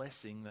and the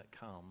blessing that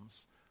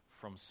comes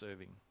from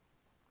serving.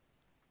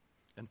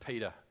 And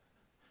Peter,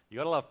 you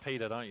got to love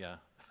Peter, don't you?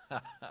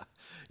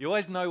 You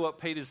always know what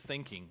Peter's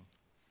thinking,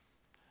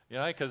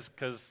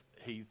 because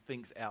he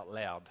thinks out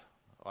loud.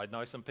 I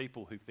know some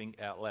people who think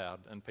out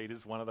loud, and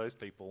Peter's one of those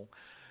people.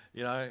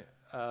 He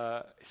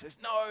says,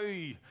 no,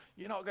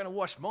 you're not going to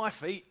wash my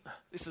feet.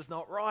 This is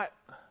not right.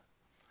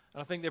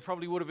 And I think there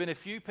probably would have been a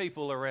few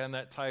people around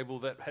that table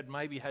that had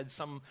maybe had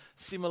some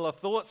similar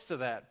thoughts to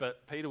that,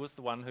 but Peter was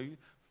the one who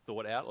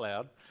thought out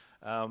loud.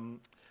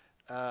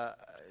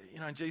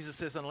 Jesus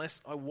says,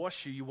 unless I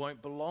wash you, you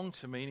won't belong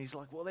to me. And he's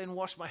like, well, then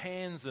wash my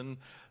hands and,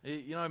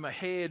 my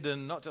head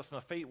and not just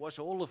my feet, wash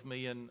all of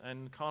me.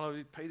 And kind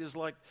of Peter's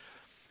like,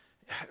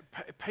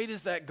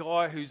 Peter's that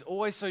guy who's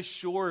always so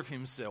sure of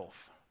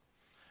himself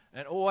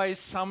and always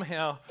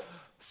somehow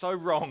so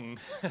wrong.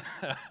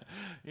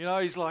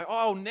 He's like, oh,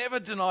 I'll never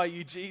deny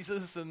you,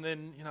 Jesus. And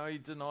then, he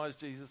denies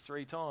Jesus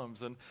 3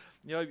 times. And,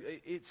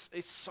 it's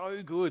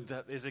so good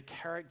that there's a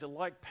character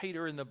like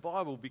Peter in the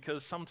Bible,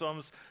 because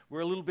sometimes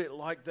we're a little bit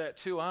like that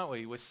too, aren't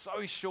we? We're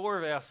so sure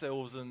of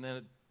ourselves, and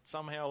then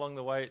somehow along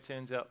the way it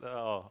turns out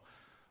that,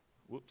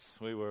 whoops,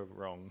 we were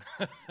wrong.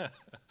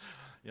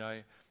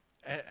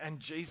 And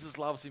Jesus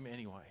loves him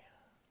anyway.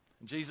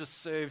 And Jesus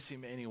serves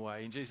him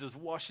anyway. And Jesus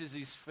washes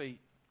his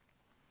feet.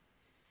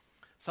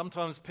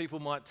 Sometimes people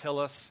might tell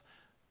us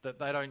that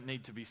they don't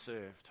need to be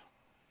served.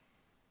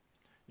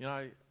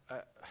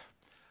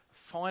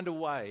 Find a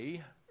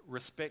way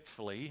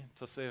respectfully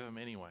to serve him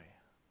anyway.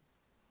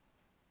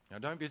 Now,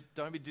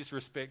 don't be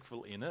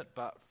disrespectful in it,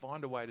 but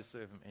find a way to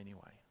serve him anyway.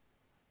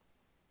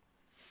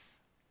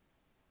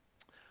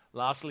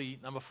 Lastly,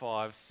 number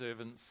 5,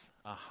 servants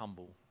are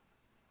humble.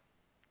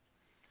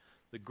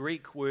 The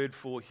Greek word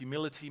for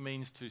humility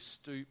means to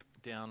stoop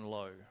down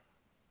low.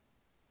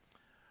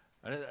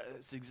 And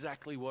it's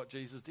exactly what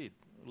Jesus did,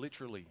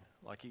 literally.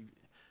 Like you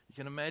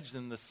can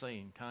imagine the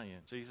scene, can't you?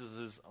 Jesus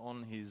is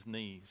on his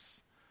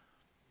knees.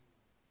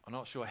 I'm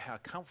not sure how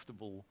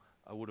comfortable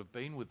I would have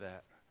been with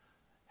that,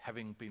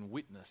 having been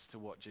witness to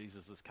what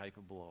Jesus is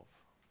capable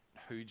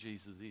of, who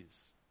Jesus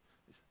is.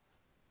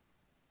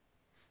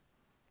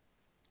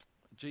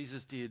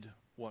 Jesus did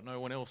what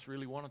no one else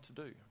really wanted to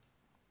do.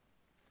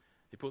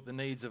 He put the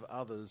needs of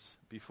others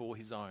before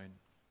his own.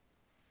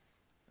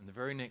 And the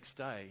very next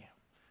day,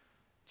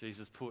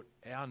 Jesus put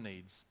our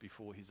needs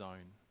before his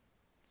own,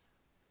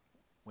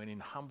 when in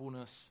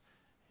humbleness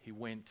he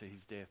went to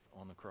his death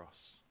on the cross.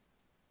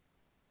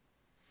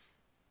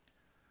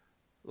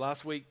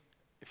 Last week,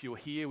 if you were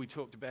here, we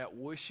talked about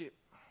worship.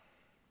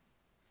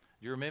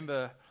 You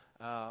remember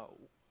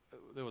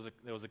there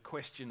was a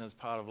question as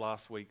part of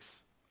last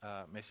week's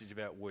message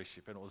about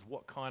worship, and it was,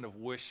 what kind of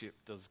worship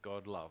does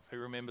God love? Who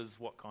remembers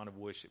what kind of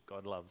worship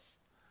God loves?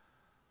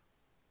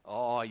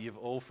 Oh, you've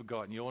all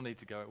forgotten. You all need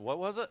to go. What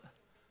was it?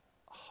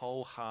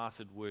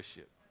 Wholehearted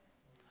worship.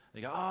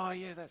 You go, oh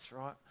yeah, that's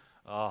right.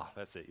 Oh,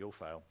 that's it, you'll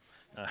fail.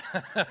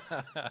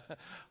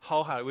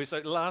 Wholehearted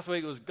worship. So last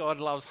week it was God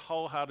loves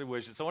wholehearted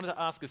worship. So I wanted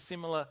to ask a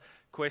similar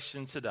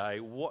question today.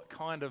 What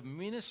kind of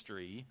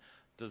ministry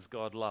does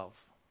God love?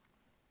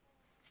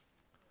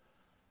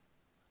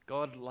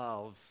 God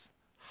loves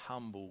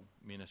humble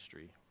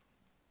ministry.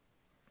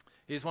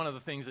 Here's one of the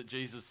things that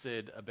Jesus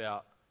said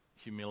about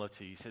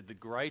humility. He said, the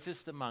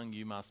greatest among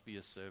you must be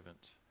a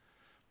servant.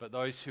 But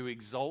those who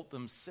exalt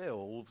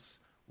themselves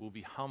will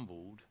be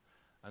humbled,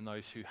 and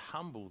those who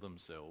humble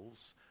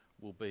themselves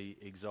will be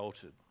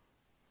exalted.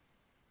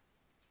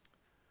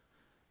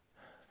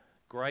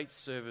 Great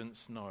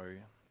servants know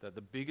that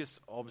the biggest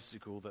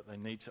obstacle that they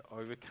need to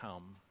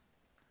overcome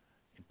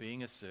in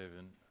being a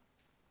servant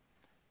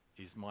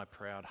is my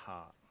proud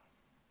heart.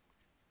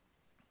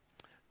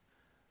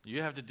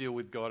 You have to deal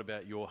with God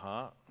about your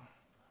heart.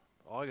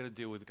 I got to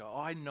deal with God.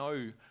 I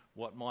know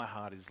what my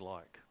heart is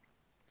like.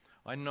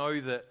 I know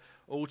that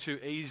all too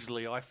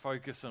easily I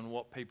focus on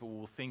what people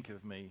will think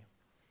of me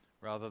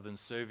rather than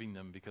serving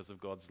them because of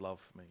God's love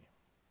for me.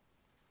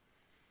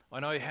 I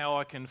know how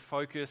I can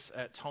focus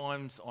at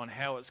times on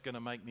how it's going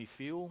to make me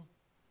feel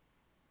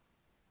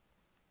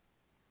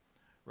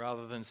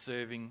rather than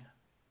serving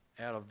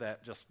out of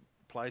that just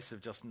place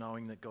of just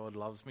knowing that God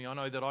loves me. I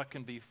know that I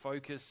can be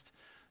focused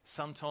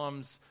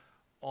sometimes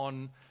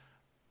on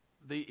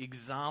the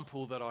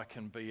example that I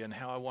can be and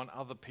how I want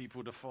other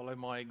people to follow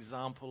my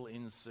example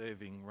in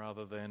serving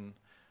rather than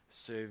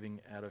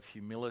serving out of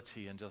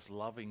humility and just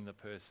loving the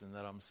person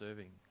that I'm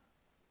serving.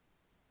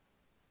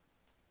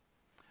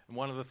 And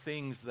one of the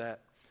things that,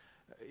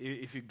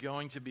 if you're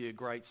going to be a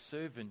great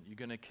servant, you're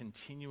going to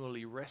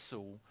continually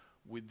wrestle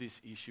with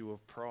this issue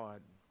of pride.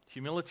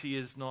 Humility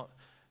is not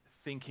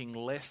thinking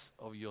less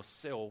of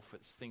yourself,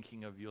 it's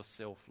thinking of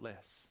yourself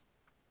less.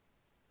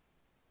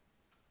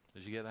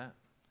 Did you get that?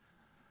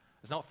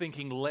 It's not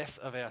thinking less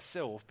of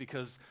ourselves,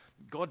 because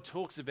God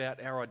talks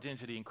about our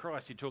identity in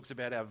Christ. He talks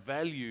about our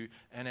value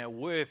and our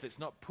worth. It's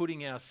not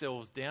putting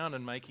ourselves down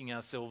and making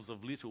ourselves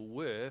of little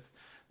worth.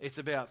 It's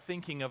about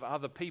thinking of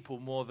other people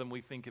more than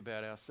we think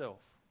about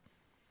ourselves.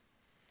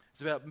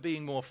 It's about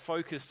being more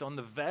focused on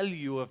the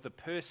value of the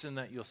person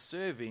that you're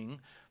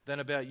serving than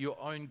about your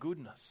own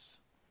goodness,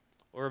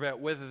 or about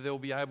whether they'll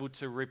be able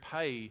to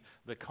repay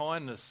the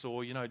kindness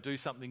or, do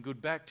something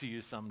good back to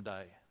you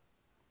someday.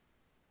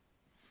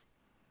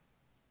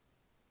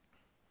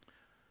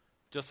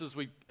 Just as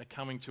we are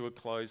coming to a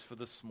close for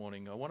this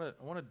morning, I want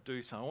to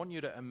do something. I want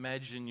you to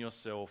imagine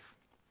yourself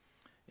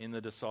in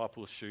the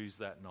disciples' shoes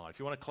that night. If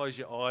you want to close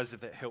your eyes,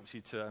 if that helps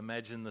you to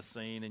imagine the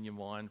scene in your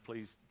mind,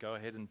 please go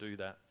ahead and do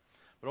that.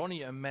 But I want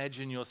you to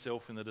imagine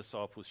yourself in the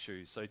disciples'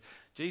 shoes. So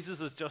Jesus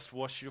has just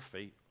washed your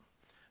feet,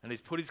 and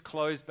he's put his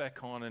clothes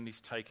back on, and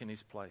he's taken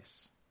his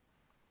place.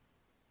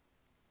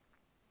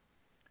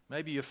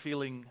 Maybe you're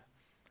feeling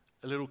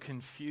a little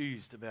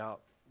confused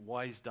about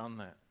why he's done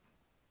that.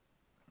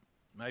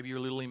 Maybe you're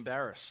a little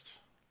embarrassed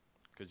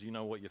because you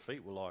know what your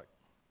feet were like.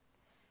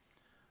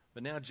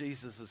 But now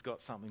Jesus has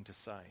got something to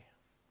say.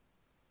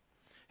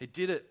 He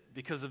did it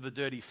because of the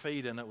dirty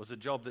feet, and it was a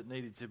job that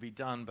needed to be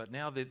done, but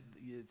now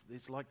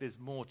it's like there's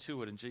more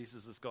to it, and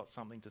Jesus has got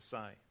something to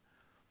say.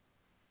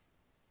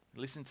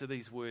 Listen to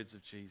these words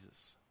of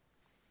Jesus.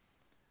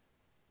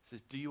 He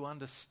says, "Do you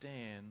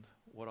understand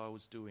what I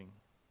was doing?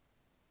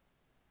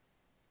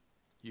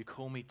 You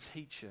call me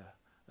teacher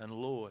and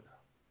Lord.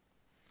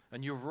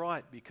 And you're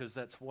right, because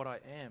that's what I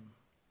am.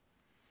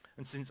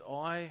 And since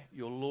I,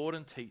 your Lord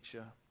and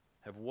teacher,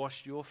 have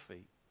washed your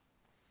feet,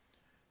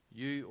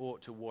 you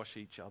ought to wash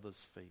each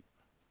other's feet.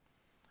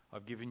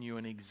 I've given you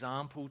an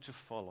example to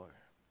follow.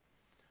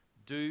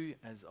 Do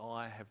as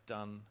I have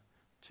done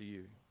to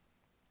you."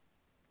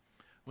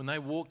 When they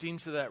walked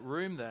into that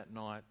room that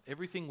night,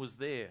 everything was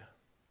there.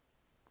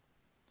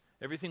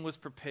 Everything was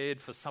prepared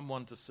for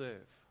someone to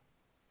serve.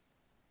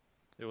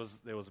 There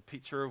was a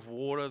pitcher of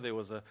water, there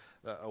was a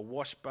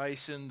wash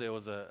basin, there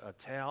was a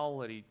towel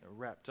that he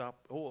wrapped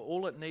up.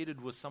 All it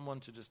needed was someone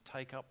to just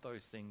take up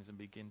those things and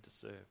begin to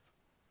serve.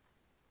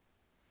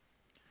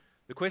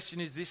 The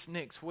question is this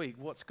next week,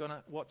 what's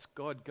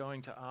God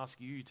going to ask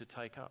you to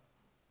take up?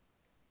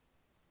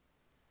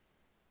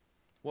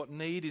 What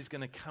need is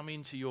going to come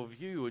into your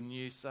view and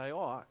you say,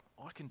 "Oh,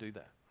 I can do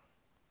that."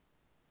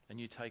 And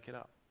you take it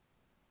up.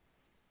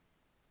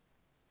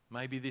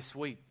 Maybe this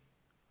week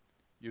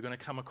you're going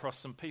to come across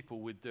some people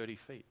with dirty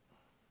feet.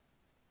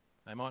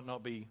 They might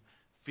not be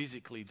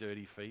physically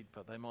dirty feet,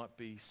 but they might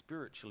be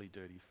spiritually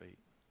dirty feet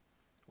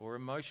or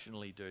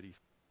emotionally dirty feet.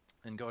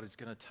 And God is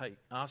going to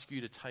ask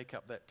you to take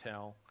up that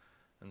towel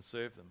and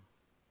serve them.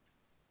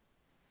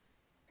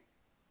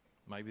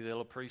 Maybe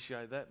they'll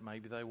appreciate that,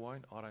 maybe they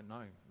won't, I don't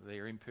know.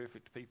 They're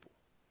imperfect people.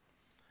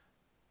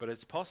 But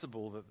it's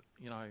possible that,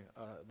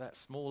 that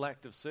small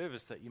act of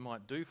service that you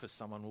might do for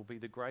someone will be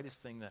the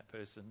greatest thing that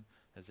person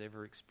has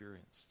ever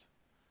experienced.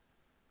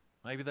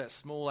 Maybe that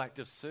small act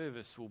of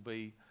service will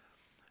be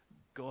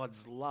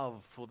God's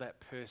love for that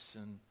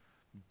person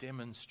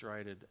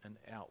demonstrated and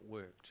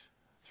outworked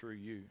through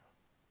you.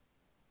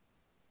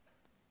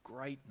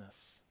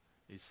 Greatness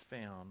is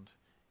found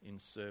in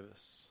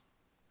service.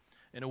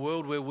 In a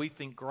world where we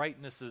think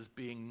greatness is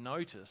being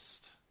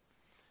noticed,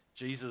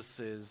 Jesus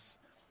says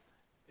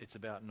it's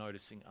about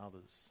noticing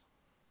others.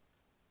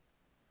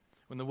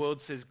 When the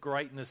world says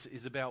greatness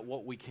is about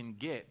what we can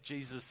get,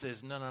 Jesus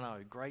says, no,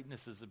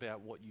 greatness is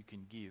about what you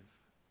can give.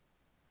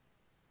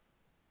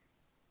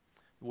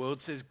 The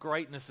world says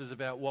greatness is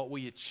about what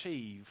we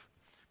achieve,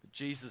 but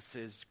Jesus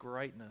says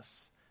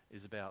greatness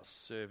is about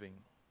serving.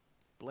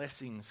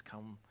 Blessings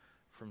come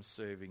from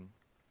serving.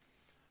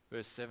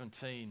 Verse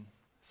 17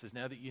 says,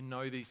 "Now that you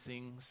know these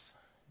things,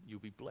 you'll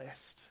be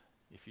blessed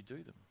if you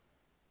do them."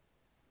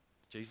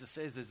 Jesus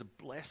says there's a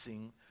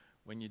blessing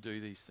when you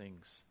do these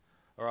things.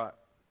 All right.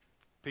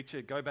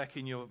 Go back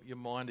in your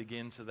mind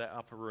again to that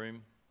upper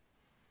room.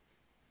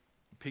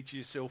 Picture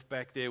yourself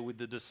back there with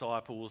the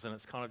disciples, and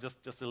it's kind of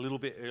just a little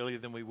bit earlier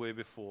than we were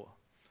before.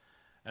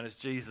 And it's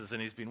Jesus,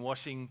 and he's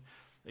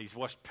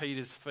washed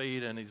Peter's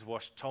feet, and he's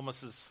washed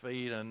Thomas's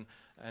feet, and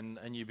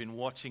you've been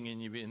watching,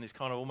 and there's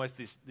kind of almost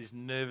this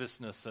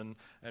nervousness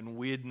and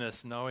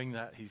weirdness, knowing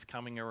that he's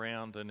coming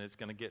around and is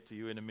going to get to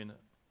you in a minute.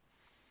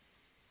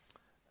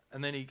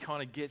 And then he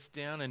kind of gets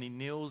down and he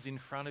kneels in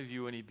front of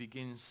you and he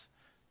begins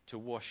to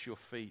wash your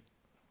feet.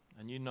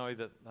 And you know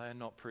that they're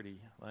not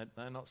pretty.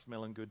 They're not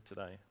smelling good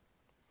today.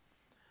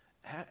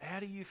 How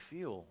do you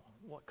feel?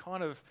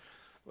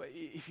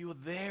 If you were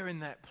there in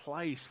that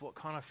place, what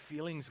kind of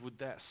feelings would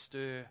that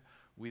stir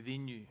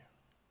within you?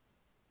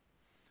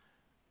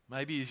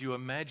 Maybe as you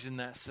imagine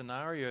that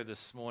scenario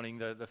this morning,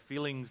 the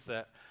feelings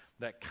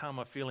that come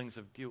are feelings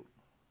of guilt.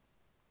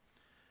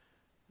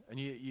 And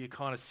you're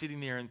kind of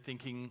sitting there and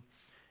thinking,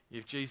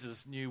 if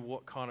Jesus knew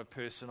what kind of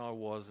person I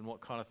was and what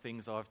kind of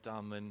things I've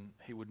done, then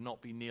he would not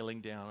be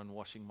kneeling down and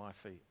washing my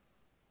feet.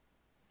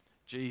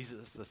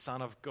 Jesus, the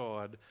Son of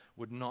God,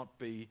 would not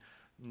be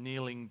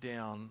kneeling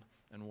down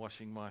and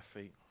washing my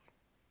feet.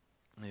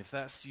 And if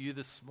that's you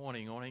this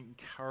morning, I want to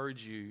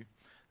encourage you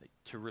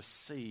to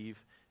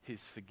receive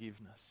his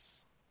forgiveness.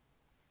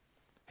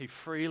 He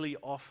freely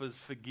offers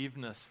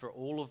forgiveness for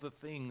all of the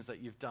things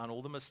that you've done,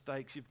 all the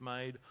mistakes you've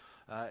made,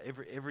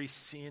 every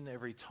sin,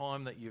 every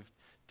time that you've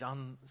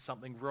done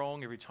something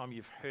wrong, every time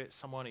you've hurt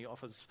someone. He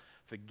offers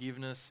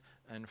forgiveness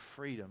and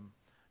freedom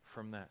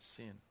from that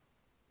sin.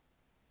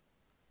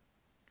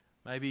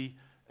 Maybe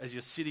as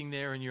you're sitting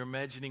there and you're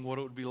imagining what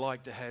it would be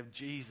like to have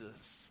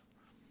Jesus,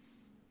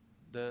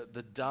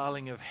 the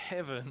darling of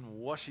heaven,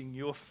 washing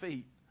your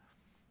feet,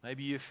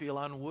 maybe you feel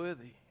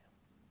unworthy.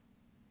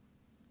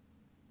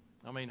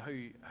 I I mean,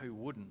 who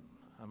wouldn't?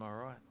 Am I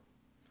right?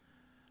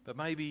 But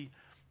maybe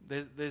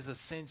there's a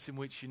sense in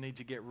which you need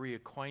to get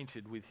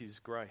reacquainted with his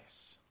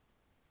grace.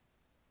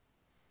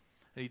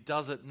 And he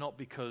does it not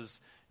because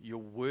you're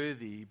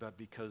worthy, but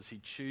because he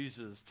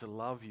chooses to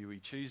love you. He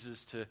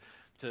chooses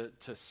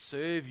to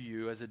serve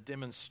you as a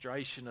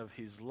demonstration of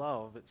his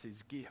love. It's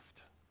his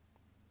gift.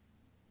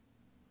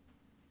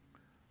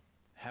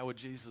 How would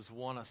Jesus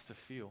want us to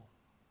feel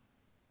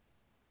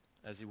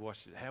as he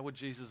washed it? How would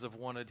Jesus have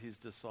wanted his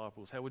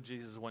disciples? How would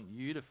Jesus want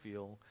you to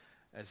feel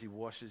as he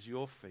washes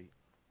your feet?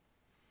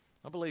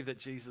 I believe that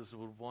Jesus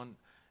would want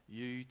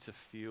you to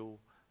feel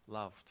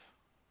loved.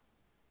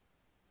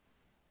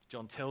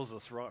 John tells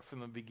us right from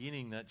the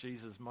beginning that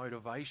Jesus'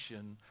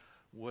 motivation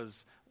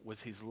was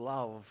his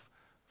love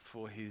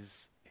for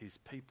his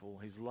people,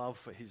 his love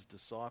for his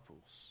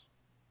disciples.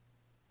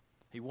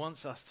 He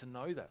wants us to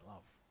know that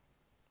love.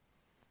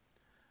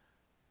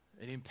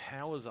 It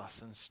empowers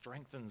us and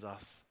strengthens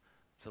us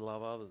to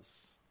love others.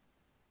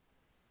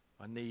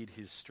 I need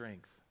his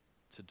strength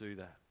to do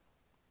that.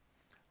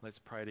 Let's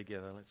pray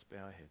together. Let's bow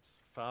our heads.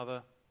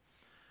 Father,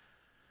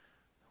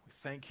 we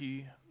thank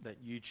you that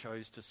you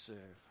chose to serve.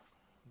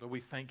 Lord,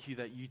 we thank you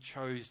that you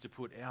chose to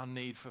put our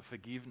need for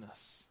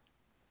forgiveness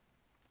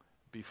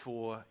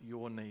before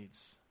your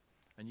needs.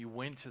 And you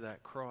went to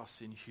that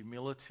cross in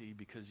humility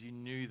because you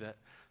knew that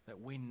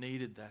we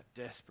needed that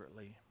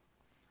desperately.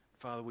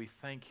 Father, we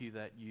thank you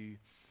that you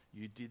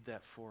did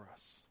that for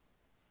us.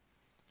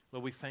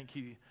 Lord, we thank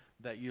you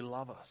that you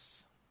love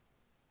us.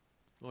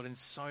 Lord, in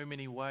so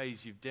many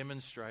ways you've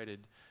demonstrated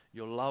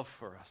your love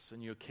for us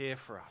and your care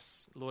for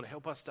us. Lord,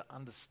 help us to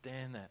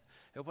understand that.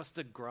 Help us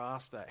to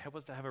grasp that. Help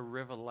us to have a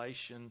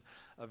revelation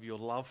of your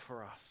love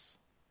for us.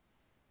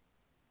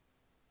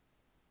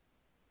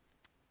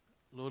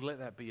 Lord, let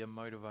that be a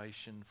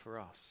motivation for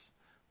us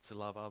to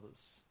love others.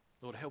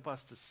 Lord, help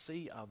us to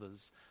see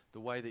others the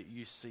way that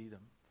you see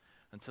them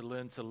and to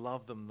learn to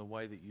love them the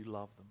way that you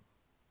love them.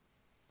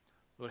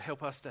 Lord,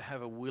 help us to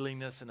have a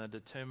willingness and a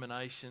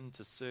determination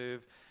to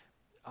serve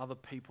other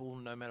people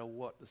no matter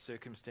what the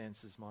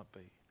circumstances might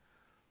be.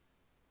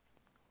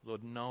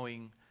 Lord,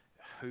 knowing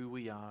who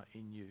we are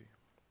in you.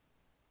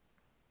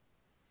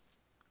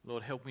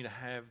 Lord, help me to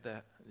have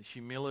that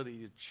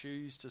humility to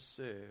choose to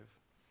serve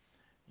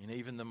in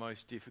even the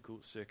most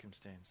difficult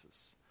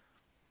circumstances.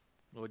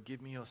 Lord, give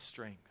me your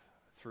strength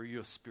through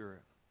your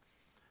Spirit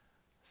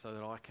so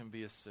that I can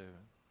be a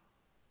servant.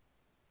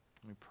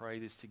 We pray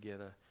this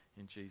together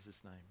in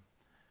Jesus' name.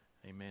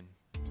 Amen.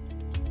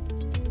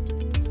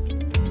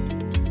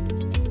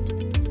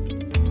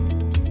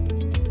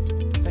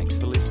 Thanks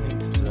for listening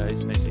to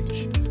today's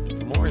message.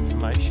 For more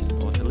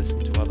information or to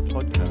listen to other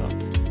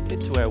podcasts,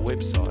 head to our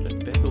website at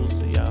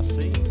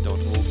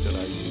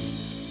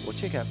bethelcrc.org.au or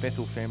check out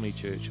Bethel Family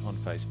Church on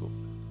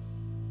Facebook.